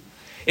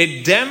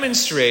 It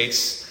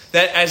demonstrates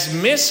that as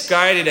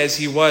misguided as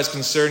he was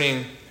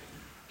concerning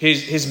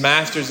his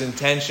master's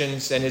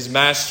intentions and his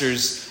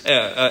master's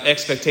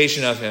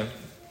expectation of him,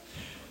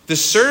 the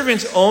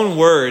servant's own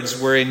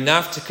words were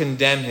enough to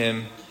condemn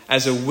him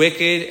as a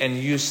wicked and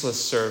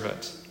useless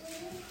servant.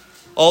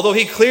 Although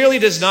he clearly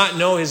does not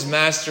know his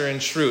master in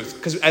truth,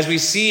 because as we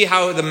see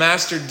how the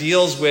master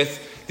deals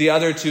with the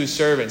other two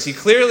servants, he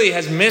clearly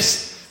has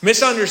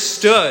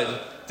misunderstood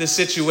the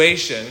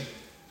situation.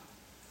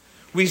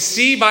 We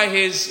see by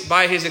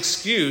his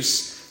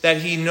excuse that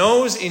he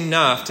knows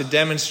enough to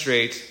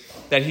demonstrate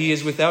that he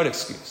is without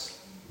excuse.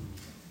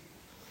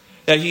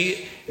 That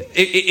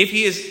if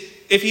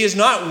he is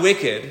not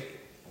wicked,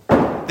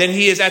 then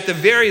he is at the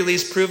very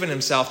least proven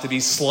himself to be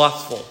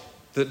slothful,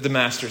 the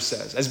master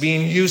says, as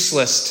being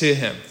useless to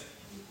him.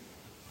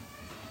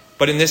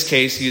 But in this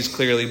case, he is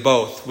clearly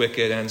both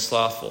wicked and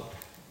slothful.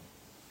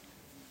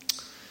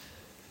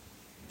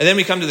 And then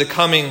we come to the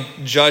coming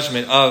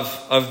judgment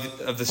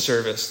of the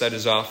service that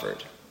is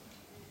offered.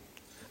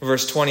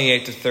 Verse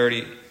 28 to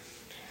 30.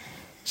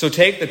 So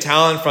take the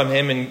talent from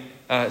him and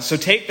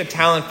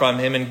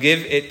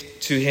give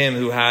it to him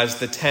who has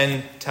the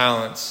 10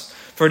 talents.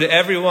 For to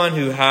everyone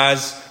who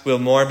has will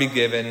more be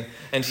given,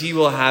 and he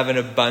will have an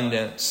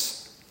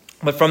abundance.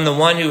 But from the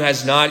one who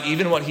has not,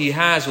 even what he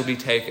has will be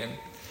taken.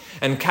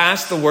 And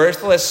cast the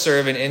worthless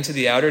servant into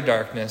the outer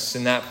darkness.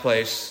 In that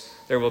place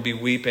there will be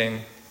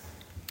weeping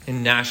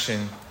and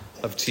gnashing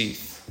of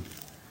teeth.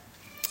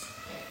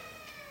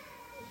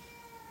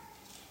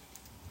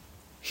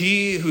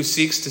 He who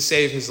seeks to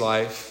save his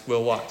life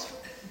will what?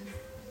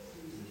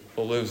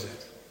 Will lose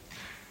it.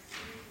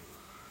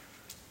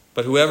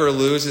 But whoever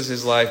loses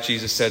his life,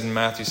 Jesus said in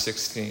Matthew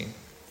 16,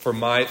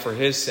 for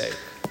his sake,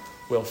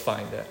 will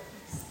find it.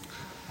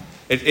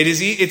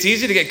 It's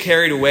easy to get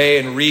carried away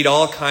and read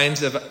all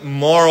kinds of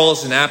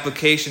morals and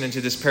application into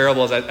this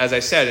parable, as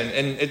I said.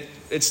 And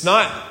it's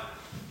not,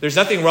 there's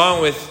nothing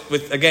wrong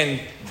with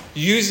again,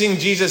 using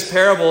Jesus'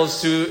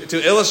 parables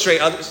to illustrate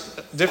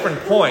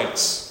different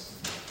points.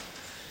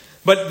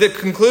 But the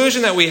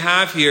conclusion that we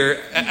have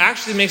here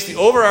actually makes the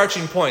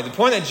overarching point. The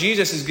point that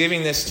Jesus is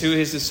giving this to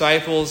his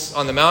disciples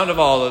on the Mount of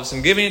Olives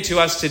and giving it to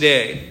us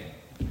today.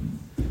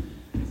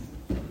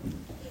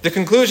 The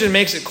conclusion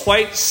makes it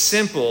quite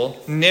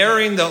simple,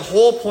 narrowing the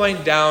whole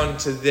point down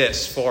to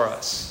this for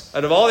us.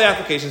 Out of all the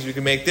applications we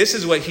can make, this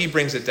is what he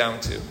brings it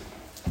down to.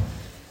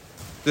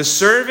 The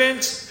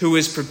servant who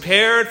is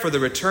prepared for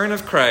the return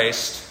of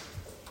Christ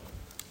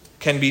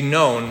can be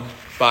known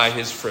by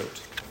his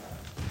fruit.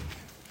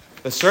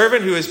 The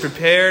servant who is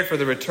prepared for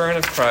the return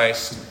of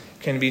Christ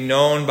can be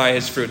known by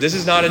his fruit. This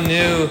is nothing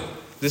new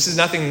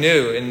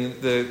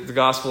in the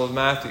Gospel of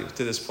Matthew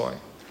to this point.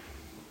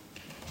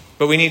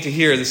 But we need to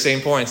hear the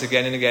same points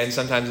again and again,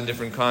 sometimes in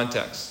different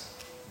contexts.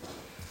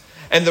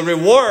 And the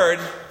reward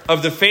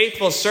of the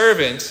faithful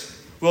servant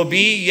will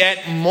be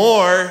yet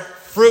more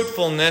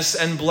fruitfulness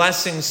and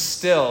blessing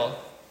still,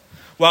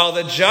 while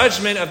the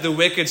judgment of the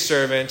wicked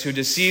servant who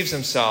deceives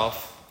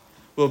himself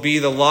will be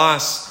the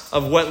loss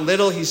of what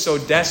little he so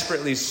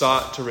desperately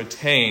sought to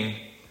retain,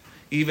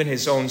 even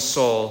his own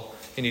soul,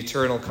 in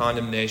eternal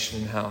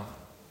condemnation in hell.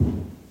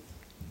 And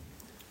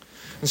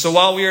so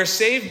while we are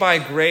saved by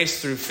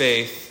grace through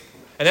faith,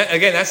 and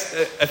again, that's,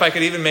 if I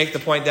could even make the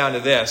point down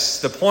to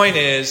this, the point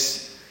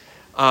is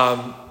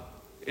that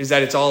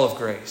it's all of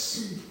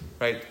grace,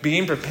 right?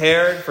 Being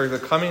prepared for the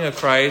coming of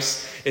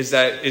Christ is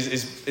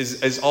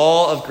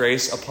all of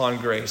grace upon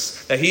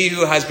grace. That he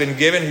who has been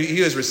given, he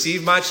who has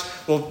received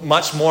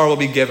much more will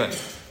be given,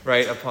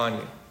 right, upon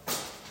you.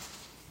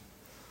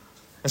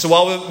 And so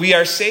while we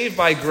are saved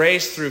by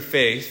grace through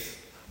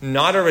faith,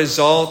 not a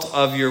result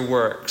of your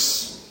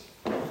works,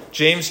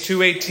 James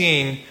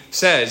 2:18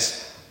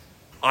 says,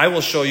 I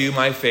will show you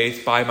my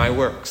faith by my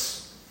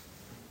works.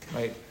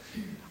 Right?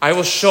 I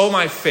will show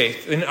my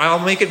faith and I'll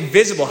make it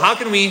visible. How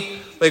do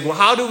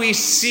we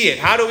see it?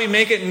 How do we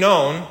make it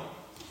known?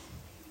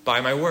 By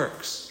my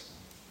works.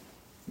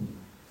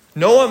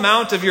 No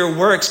amount of your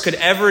works could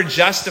ever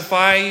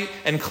justify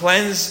and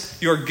cleanse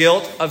your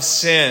guilt of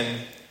sin.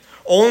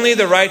 Only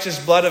the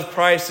righteous blood of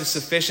Christ is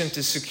sufficient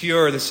to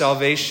secure the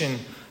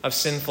salvation of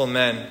sinful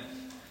men.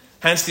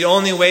 Hence, the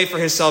only way for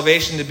his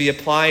salvation to be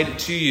applied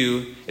to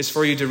you is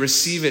for you to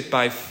receive it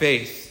by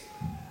faith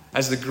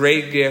as the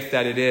great gift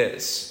that it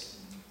is.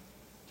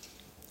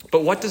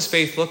 But what does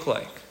faith look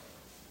like?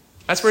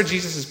 That's where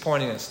Jesus is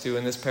pointing us to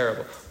in this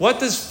parable.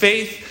 What is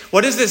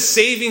this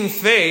saving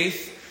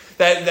faith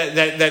that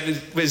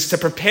is to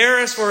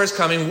prepare us for his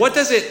coming? What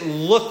does it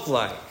look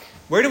like?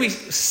 Where do we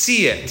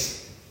see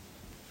it?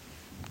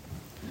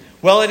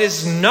 Well, it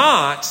is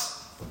not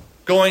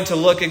going to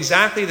look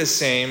exactly the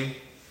same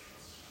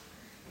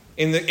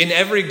in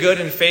every good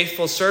and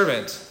faithful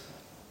servant.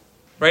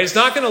 Right? It's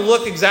not going to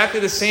look exactly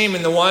the same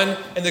in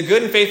the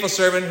good and faithful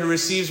servant who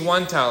receives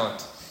 1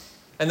 talent.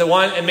 And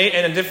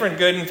a different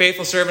good and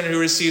faithful servant who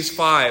receives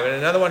 5, and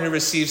another one who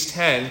receives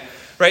 10.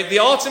 Right? The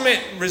ultimate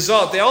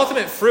result, the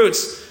ultimate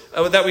fruits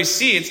that we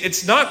see,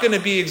 it's not going to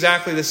be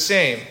exactly the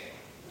same.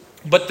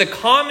 But the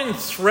common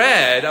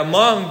thread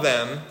among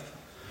them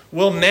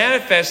will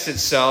manifest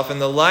itself in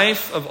the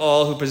life of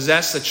all who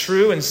possess a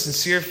true and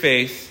sincere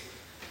faith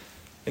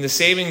in the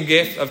saving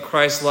gift of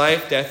Christ's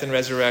life, death, and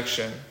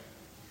resurrection.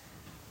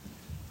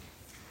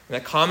 And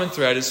that common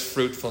thread is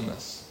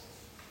fruitfulness.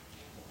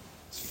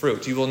 It's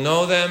fruit. You will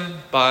know them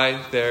by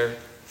their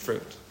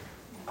fruit.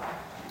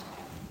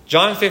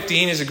 John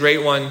 15 is a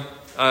great one.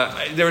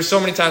 There were so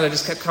many times I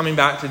just kept coming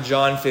back to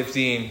John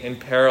 15 in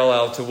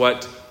parallel to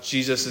what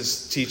Jesus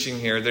is teaching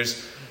here.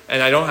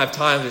 And I don't have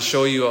time to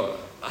show you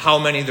how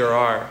many there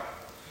are.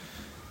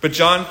 But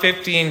John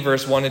 15,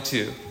 verse 1 to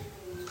 2.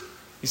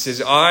 He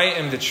says, I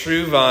am the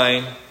true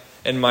vine,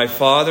 and my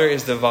Father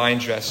is the vine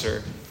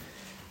dresser.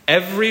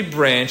 Every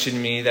branch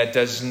in me that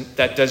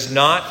does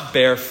not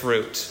bear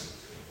fruit,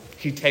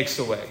 he takes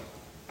away.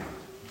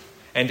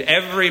 And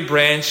every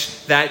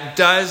branch that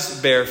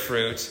does bear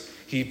fruit,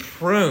 he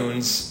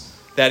prunes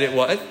that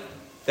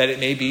it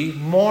may be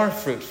more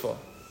fruitful.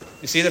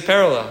 You see the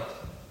parallel.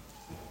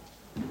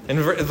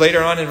 And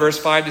later on in verse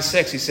 5 to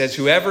 6, he says,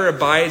 "Whoever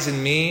abides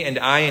in me and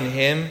I in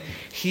him,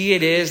 he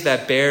it is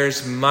that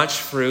bears much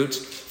fruit.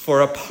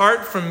 For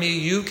apart from me,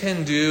 you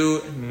can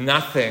do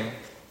nothing.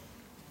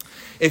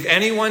 If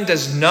anyone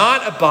does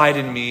not abide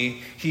in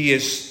me, he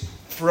is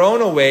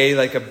thrown away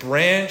like a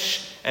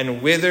branch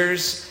and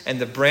withers, and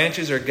the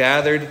branches are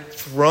gathered,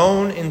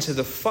 thrown into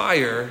the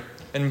fire,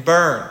 and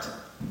burned."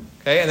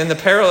 Okay, and then the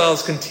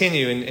parallels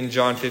continue in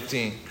John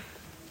 15.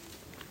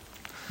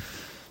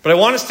 But I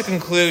want us to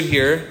conclude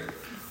here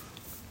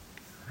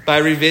by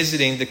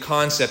revisiting the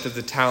concept of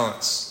the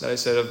talents that I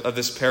said of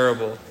this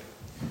parable,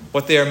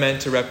 what they are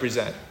meant to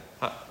represent.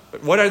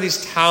 What are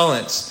these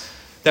talents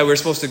that we're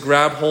supposed to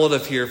grab hold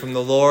of here from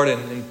the Lord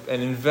and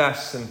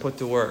invest and put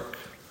to work?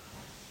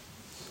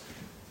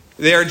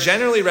 They are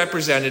generally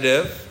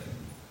representative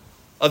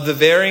of the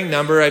varying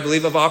number, I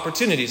believe, of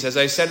opportunities, as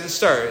I said at the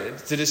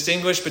start, to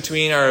distinguish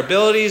between our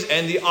abilities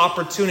and the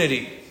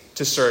opportunity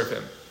to serve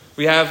Him.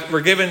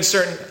 We're given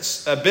certain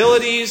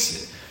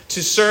abilities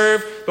to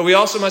serve, but we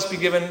also must be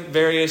given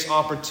various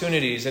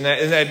opportunities. And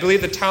I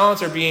believe the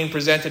talents are being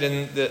presented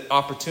in the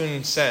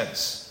opportune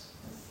sense.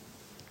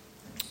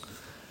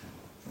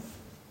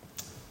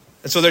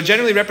 And so they're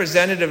generally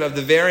representative of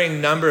the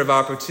varying number of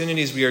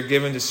opportunities we are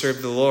given to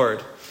serve the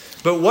Lord.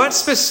 But what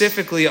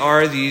specifically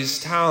are these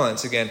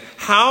talents? Again,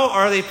 how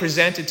are they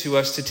presented to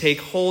us to take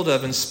hold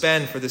of and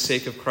spend for the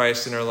sake of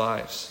Christ in our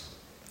lives?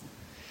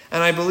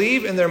 And I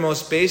believe in their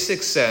most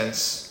basic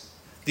sense,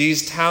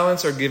 these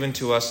talents are given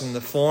to us in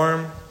the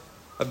form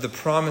of the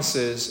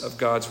promises of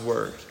God's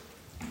Word.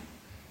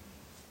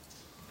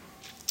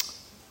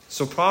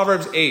 So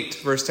Proverbs 8,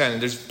 verse 10,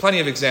 there's plenty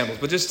of examples,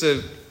 but just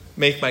to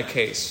make my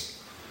case.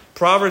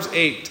 Proverbs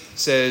 8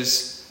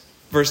 says,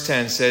 verse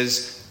 10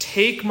 says,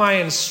 "Take my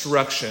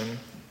instruction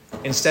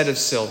instead of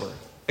silver."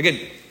 Again,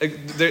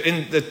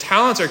 the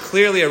talents are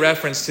clearly a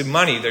reference to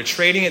money. They're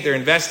trading it, they're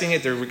investing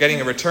it, they're getting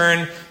a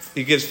return.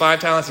 He gives 5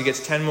 talents, he gets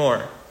 10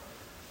 more.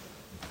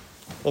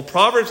 Well,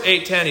 Proverbs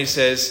 8:10, he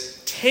says,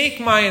 "Take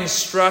my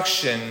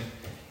instruction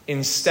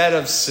instead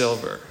of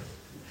silver,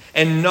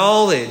 and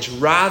knowledge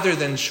rather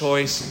than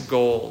choice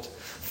gold.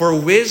 For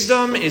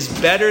wisdom is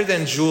better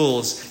than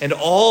jewels, and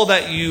all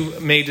that you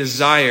may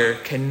desire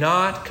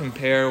cannot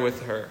compare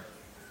with her."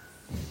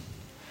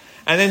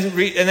 And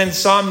then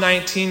Psalm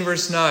 19,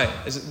 verse 9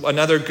 is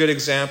another good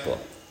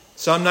example.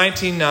 Psalm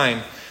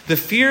 19:9. "The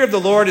fear of the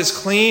Lord is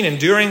clean,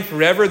 enduring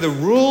forever. The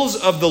rules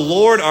of the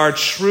Lord are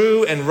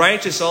true and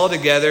righteous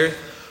altogether.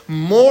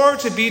 More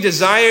to be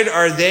desired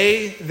are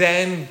they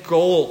than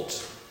gold,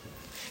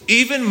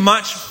 even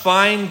much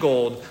fine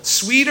gold,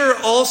 sweeter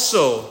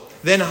also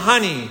than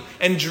honey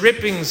and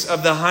drippings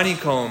of the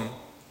honeycomb.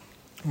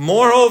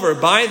 Moreover,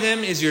 by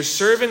them is your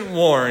servant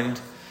warned.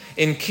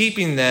 In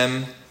keeping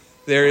them,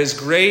 there is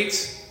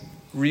great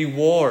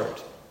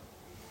reward."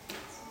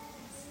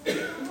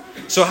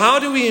 So how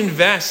do we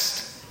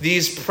invest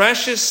these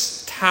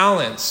precious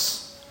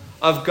talents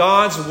of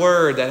God's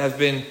Word that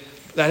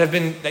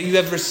you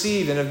have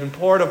received and have been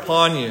poured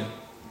upon you?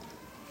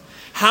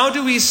 How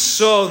do we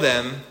sow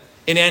them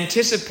in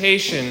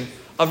anticipation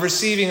of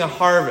receiving a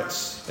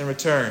harvest in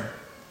return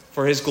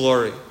for His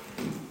glory?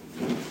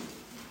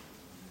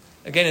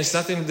 Again,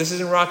 this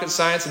isn't rocket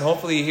science, and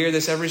hopefully you hear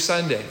this every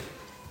Sunday.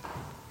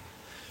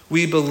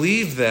 We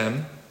believe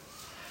them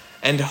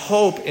and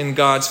hope in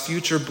God's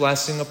future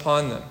blessing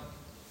upon them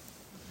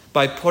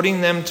by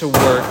putting them to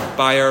work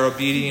by our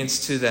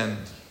obedience to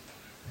them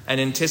and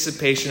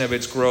anticipation of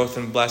its growth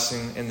and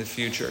blessing in the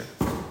future.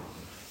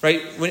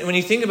 Right? When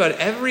you think about it,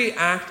 every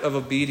act of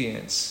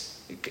obedience,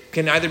 it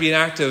can either be an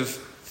act of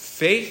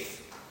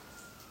faith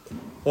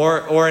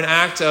or an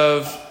act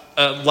of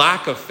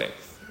lack of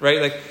faith.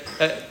 Right?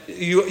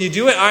 You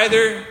do it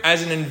either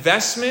as an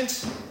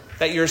investment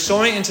that you're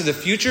sowing into the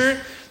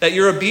future, that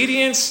your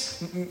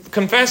obedience,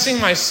 confessing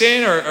my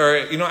sin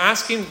or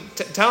asking,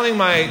 telling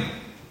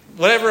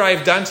whatever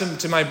I've done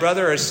to my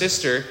brother or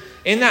sister,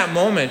 in that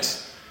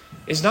moment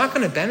is not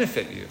going to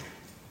benefit you,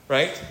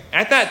 right?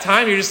 At that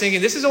time, you're just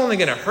thinking, this is only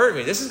going to hurt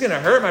me. This is going to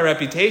hurt my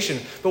reputation.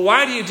 But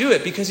why do you do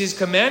it? Because He's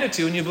commanded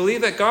to, and you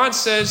believe that God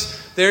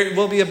says there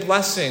will be a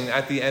blessing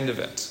at the end of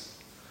it.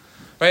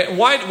 Right?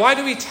 Why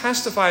do we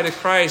testify to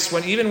Christ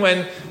even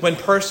when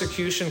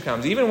persecution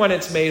comes, even when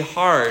it's made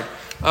hard?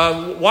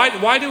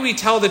 Why do we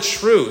tell the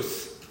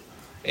truth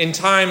in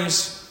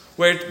times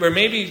where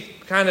maybe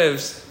kind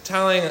of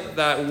telling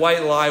that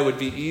white lie would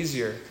be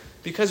easier?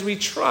 Because we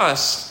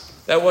trust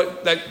that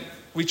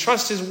we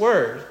trust His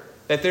Word,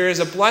 that there is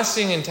a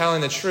blessing in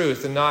telling the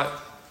truth and not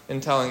in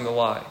telling the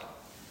lie.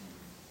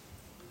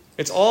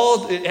 It's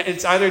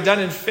either done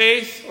in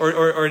faith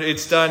or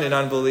it's done in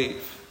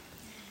unbelief.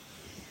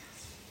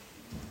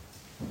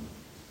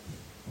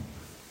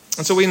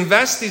 And so we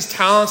invest these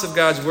talents of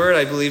God's Word,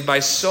 I believe, by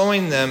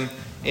sowing them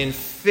in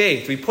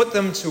faith. We put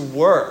them to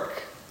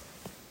work.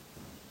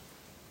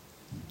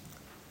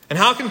 And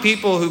how can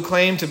people who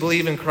claim to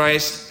believe in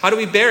Christ, how do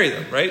we bury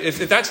them, right? If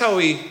that's how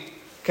we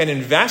can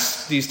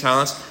invest these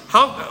talents,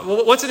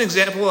 what's an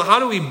example? How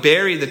do we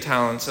bury the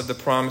talents of the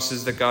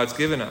promises that God's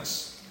given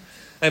us?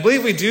 And I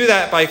believe we do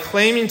that by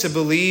claiming to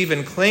believe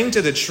and cling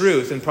to the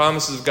truth and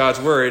promises of God's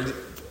word.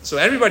 So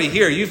everybody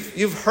here,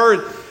 you've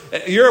heard,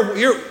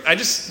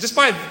 just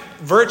by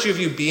virtue of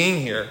you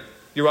being here,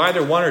 you're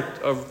either one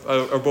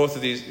or both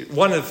of these,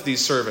 one of these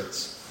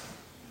servants.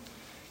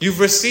 You've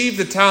received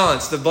the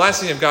talents, the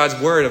blessing of God's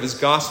word, of his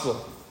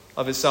gospel,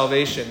 of his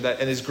salvation,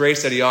 and his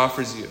grace that he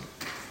offers you.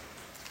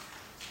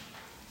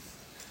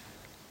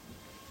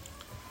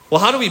 Well,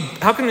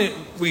 how can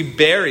we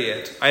bury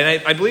it?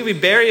 I believe we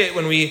bury it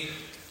when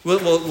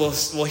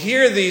we'll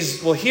hear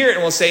these, we'll hear it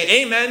and we'll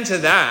say amen to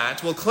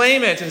that. We'll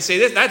claim it and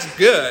say that's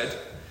good.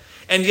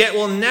 And yet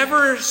we'll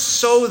never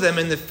sow them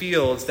in the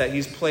fields that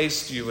he's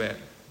placed you in.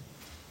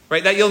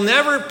 Right? That you'll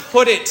never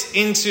put it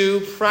into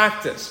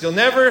practice. You'll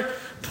never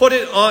put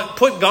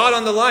God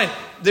on the line.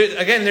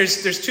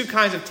 There's two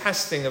kinds of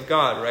testing of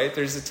God, right?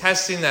 There's the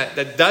testing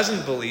that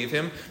doesn't believe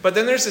him, but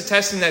then there's the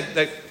testing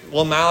that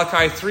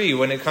Malachi 3,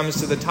 when it comes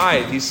to the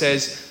tithe, he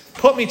says,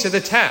 put me to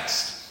the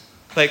test.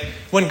 Like,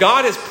 when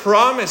God has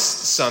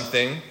promised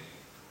something,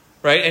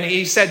 right, and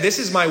he said, this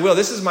is my will,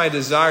 this is my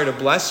desire to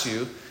bless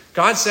you,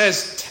 God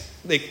says,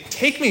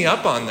 take me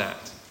up on that.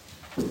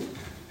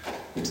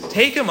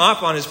 Take him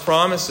up on his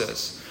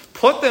promises.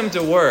 Put them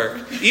to work,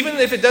 even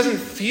if it doesn't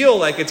feel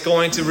like it's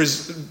going to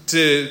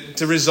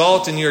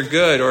result in your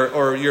good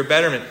or your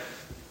betterment.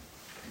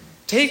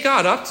 Take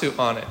God up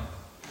on it.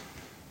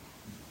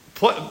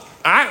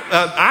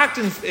 Act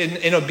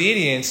in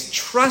obedience,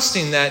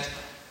 trusting that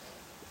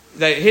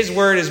his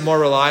word is more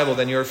reliable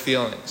than your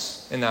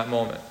feelings in that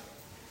moment.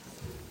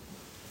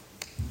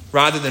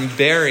 Rather than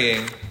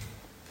burying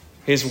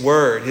his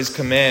word, his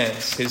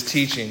commands, his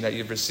teaching that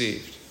you've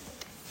received.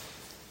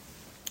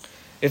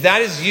 If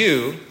that is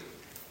you,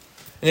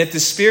 and if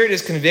the Spirit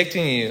is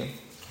convicting you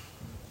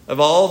of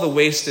all the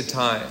wasted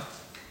time,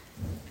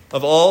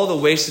 of all the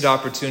wasted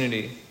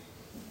opportunity,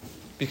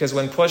 because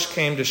when push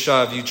came to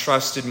shove, you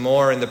trusted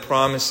more in the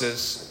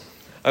promises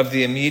of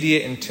the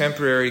immediate and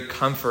temporary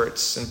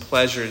comforts and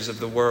pleasures of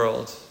the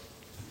world,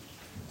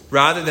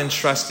 rather than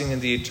trusting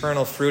in the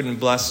eternal fruit and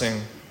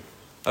blessing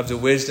of the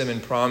wisdom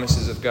and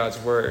promises of God's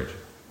word.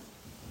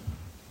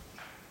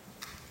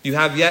 You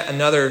have yet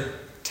another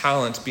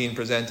talent being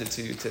presented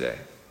to you today.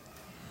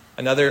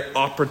 Another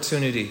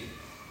opportunity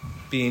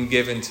being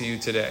given to you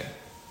today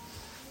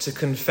to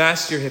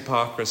confess your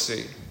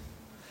hypocrisy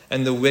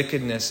and the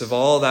wickedness of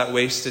all that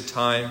wasted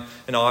time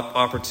and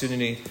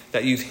opportunity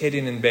that you've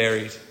hidden and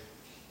buried,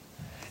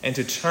 and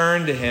to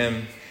turn to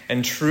him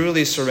and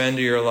truly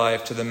surrender your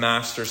life to the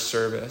Master's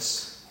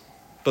service,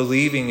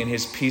 believing in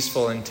his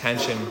peaceful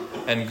intention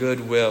and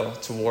goodwill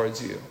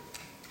towards you.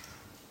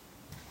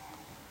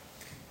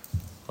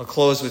 I'll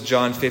close with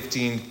John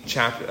 15,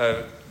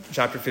 chapter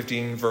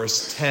 15,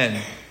 verse 10.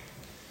 And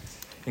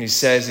he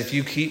says, if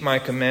you keep my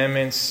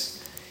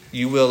commandments,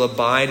 you will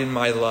abide in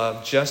my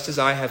love, just as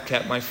I have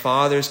kept my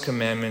Father's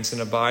commandments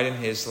and abide in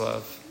his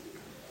love.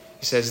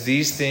 He says,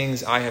 these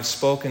things I have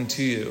spoken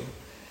to you,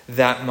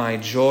 that my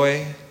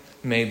joy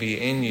may be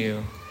in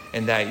you,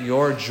 and that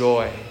your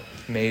joy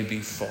may be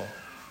full.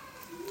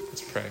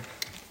 Let's pray.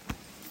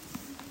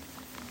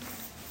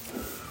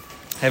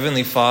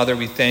 Heavenly Father,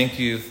 we thank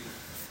you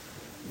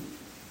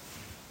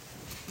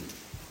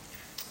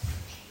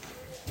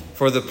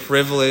for the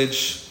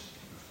privilege,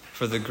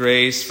 for the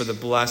grace, for the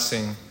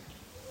blessing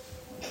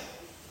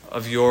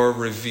of your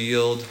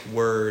revealed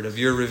word, of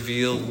your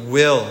revealed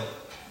will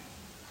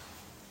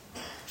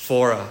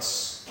for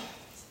us.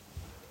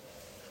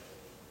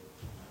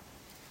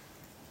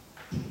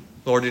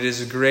 Lord, it is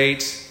a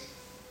great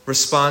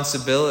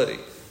responsibility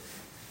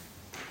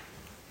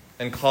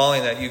and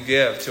calling that you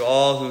give to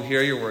all who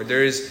hear your word.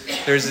 There is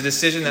a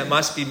decision that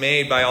must be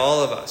made by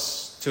all of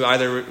us to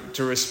either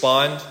to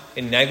respond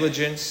in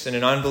negligence and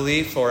in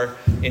unbelief or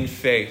in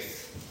faith.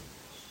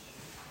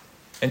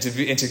 And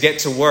to get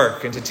to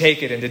work and to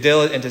take it and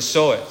to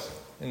sow it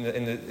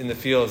in the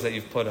fields that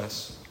you've put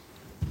us.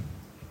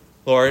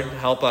 Lord,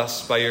 help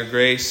us by your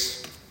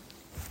grace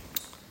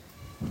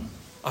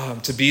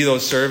to be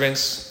those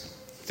servants,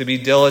 to be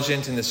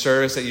diligent in the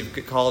service that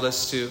you've called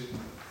us to.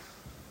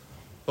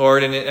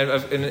 Lord, in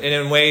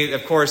a way,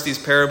 of course, these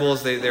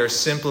parables, they're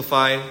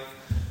simplified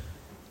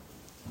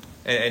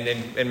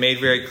and made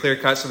very clear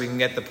cut so we can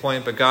get the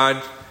point. But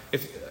God,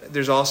 if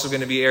there's also going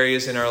to be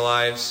areas in our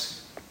lives,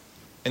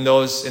 in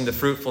the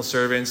fruitful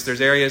servants, there's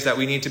areas that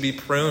we need to be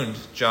pruned,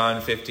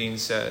 John 15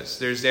 says.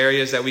 There's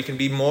areas that we can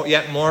be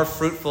yet more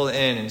fruitful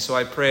in. And so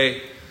I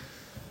pray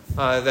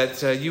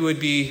that you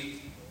would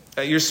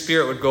that your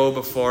Spirit would go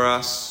before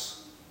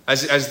us.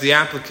 As the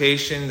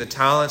application, the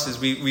talents, as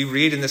we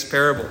read in this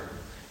parable,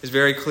 is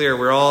very clear.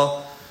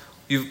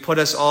 You've put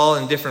us all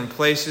in different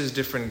places,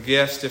 different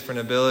gifts,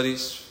 different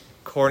abilities,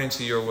 according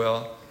to your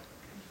will.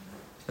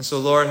 And so,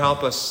 Lord,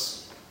 help us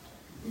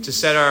to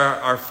set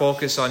our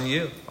focus on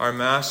you, our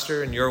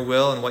Master, and your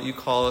will and what you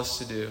call us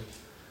to do.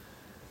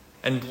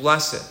 And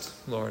bless it,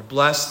 Lord.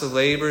 Bless the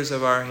labors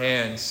of our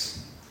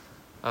hands,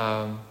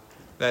 that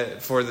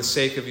that for the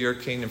sake of your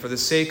kingdom, for the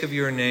sake of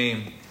your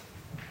name,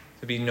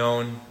 to be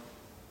known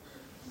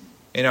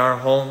in our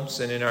homes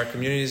and in our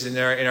communities, in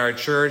our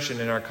church and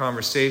in our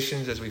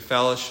conversations as we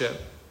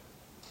fellowship.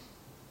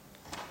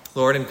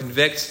 Lord, and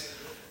convict,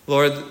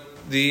 Lord,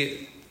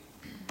 the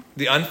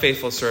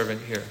unfaithful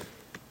servant here.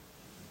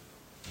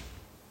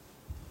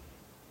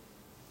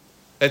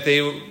 That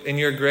they, in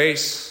your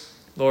grace,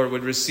 Lord,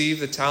 would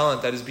receive the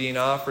talent that is being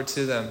offered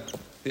to them,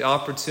 the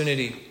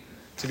opportunity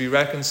to be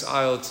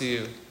reconciled to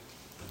you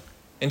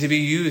and to be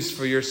used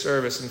for your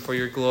service and for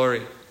your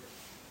glory.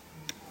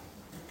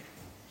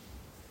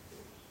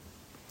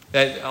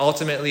 That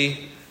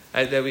ultimately,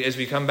 as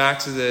we come back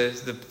to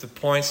the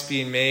points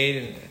being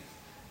made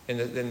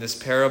in this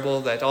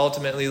parable, that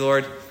ultimately,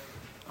 Lord,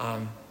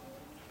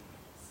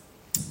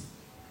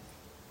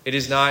 it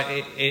is not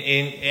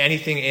in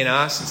anything in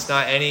us. It's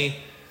not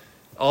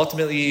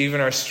ultimately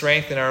even our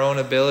strength and our own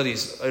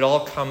abilities. It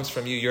all comes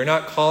from you. You're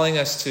not calling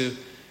us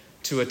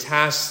to a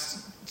task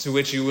to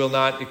which you will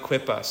not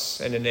equip us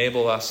and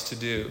enable us to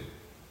do.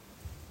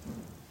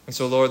 And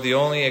so, Lord, the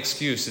only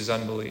excuse is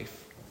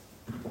unbelief.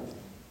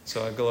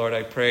 So, Lord,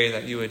 I pray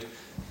that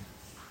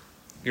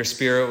your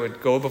Spirit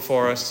would go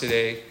before us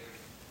today,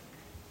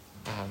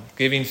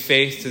 giving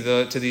faith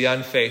to the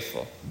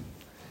unfaithful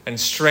and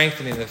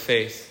strengthening the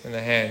faith in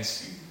the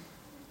hands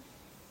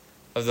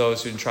of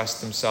those who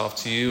entrust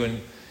themselves to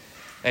you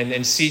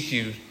and seek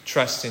you,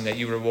 trusting that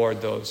you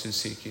reward those who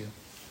seek you.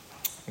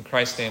 In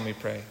Christ's name we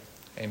pray.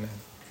 Amen.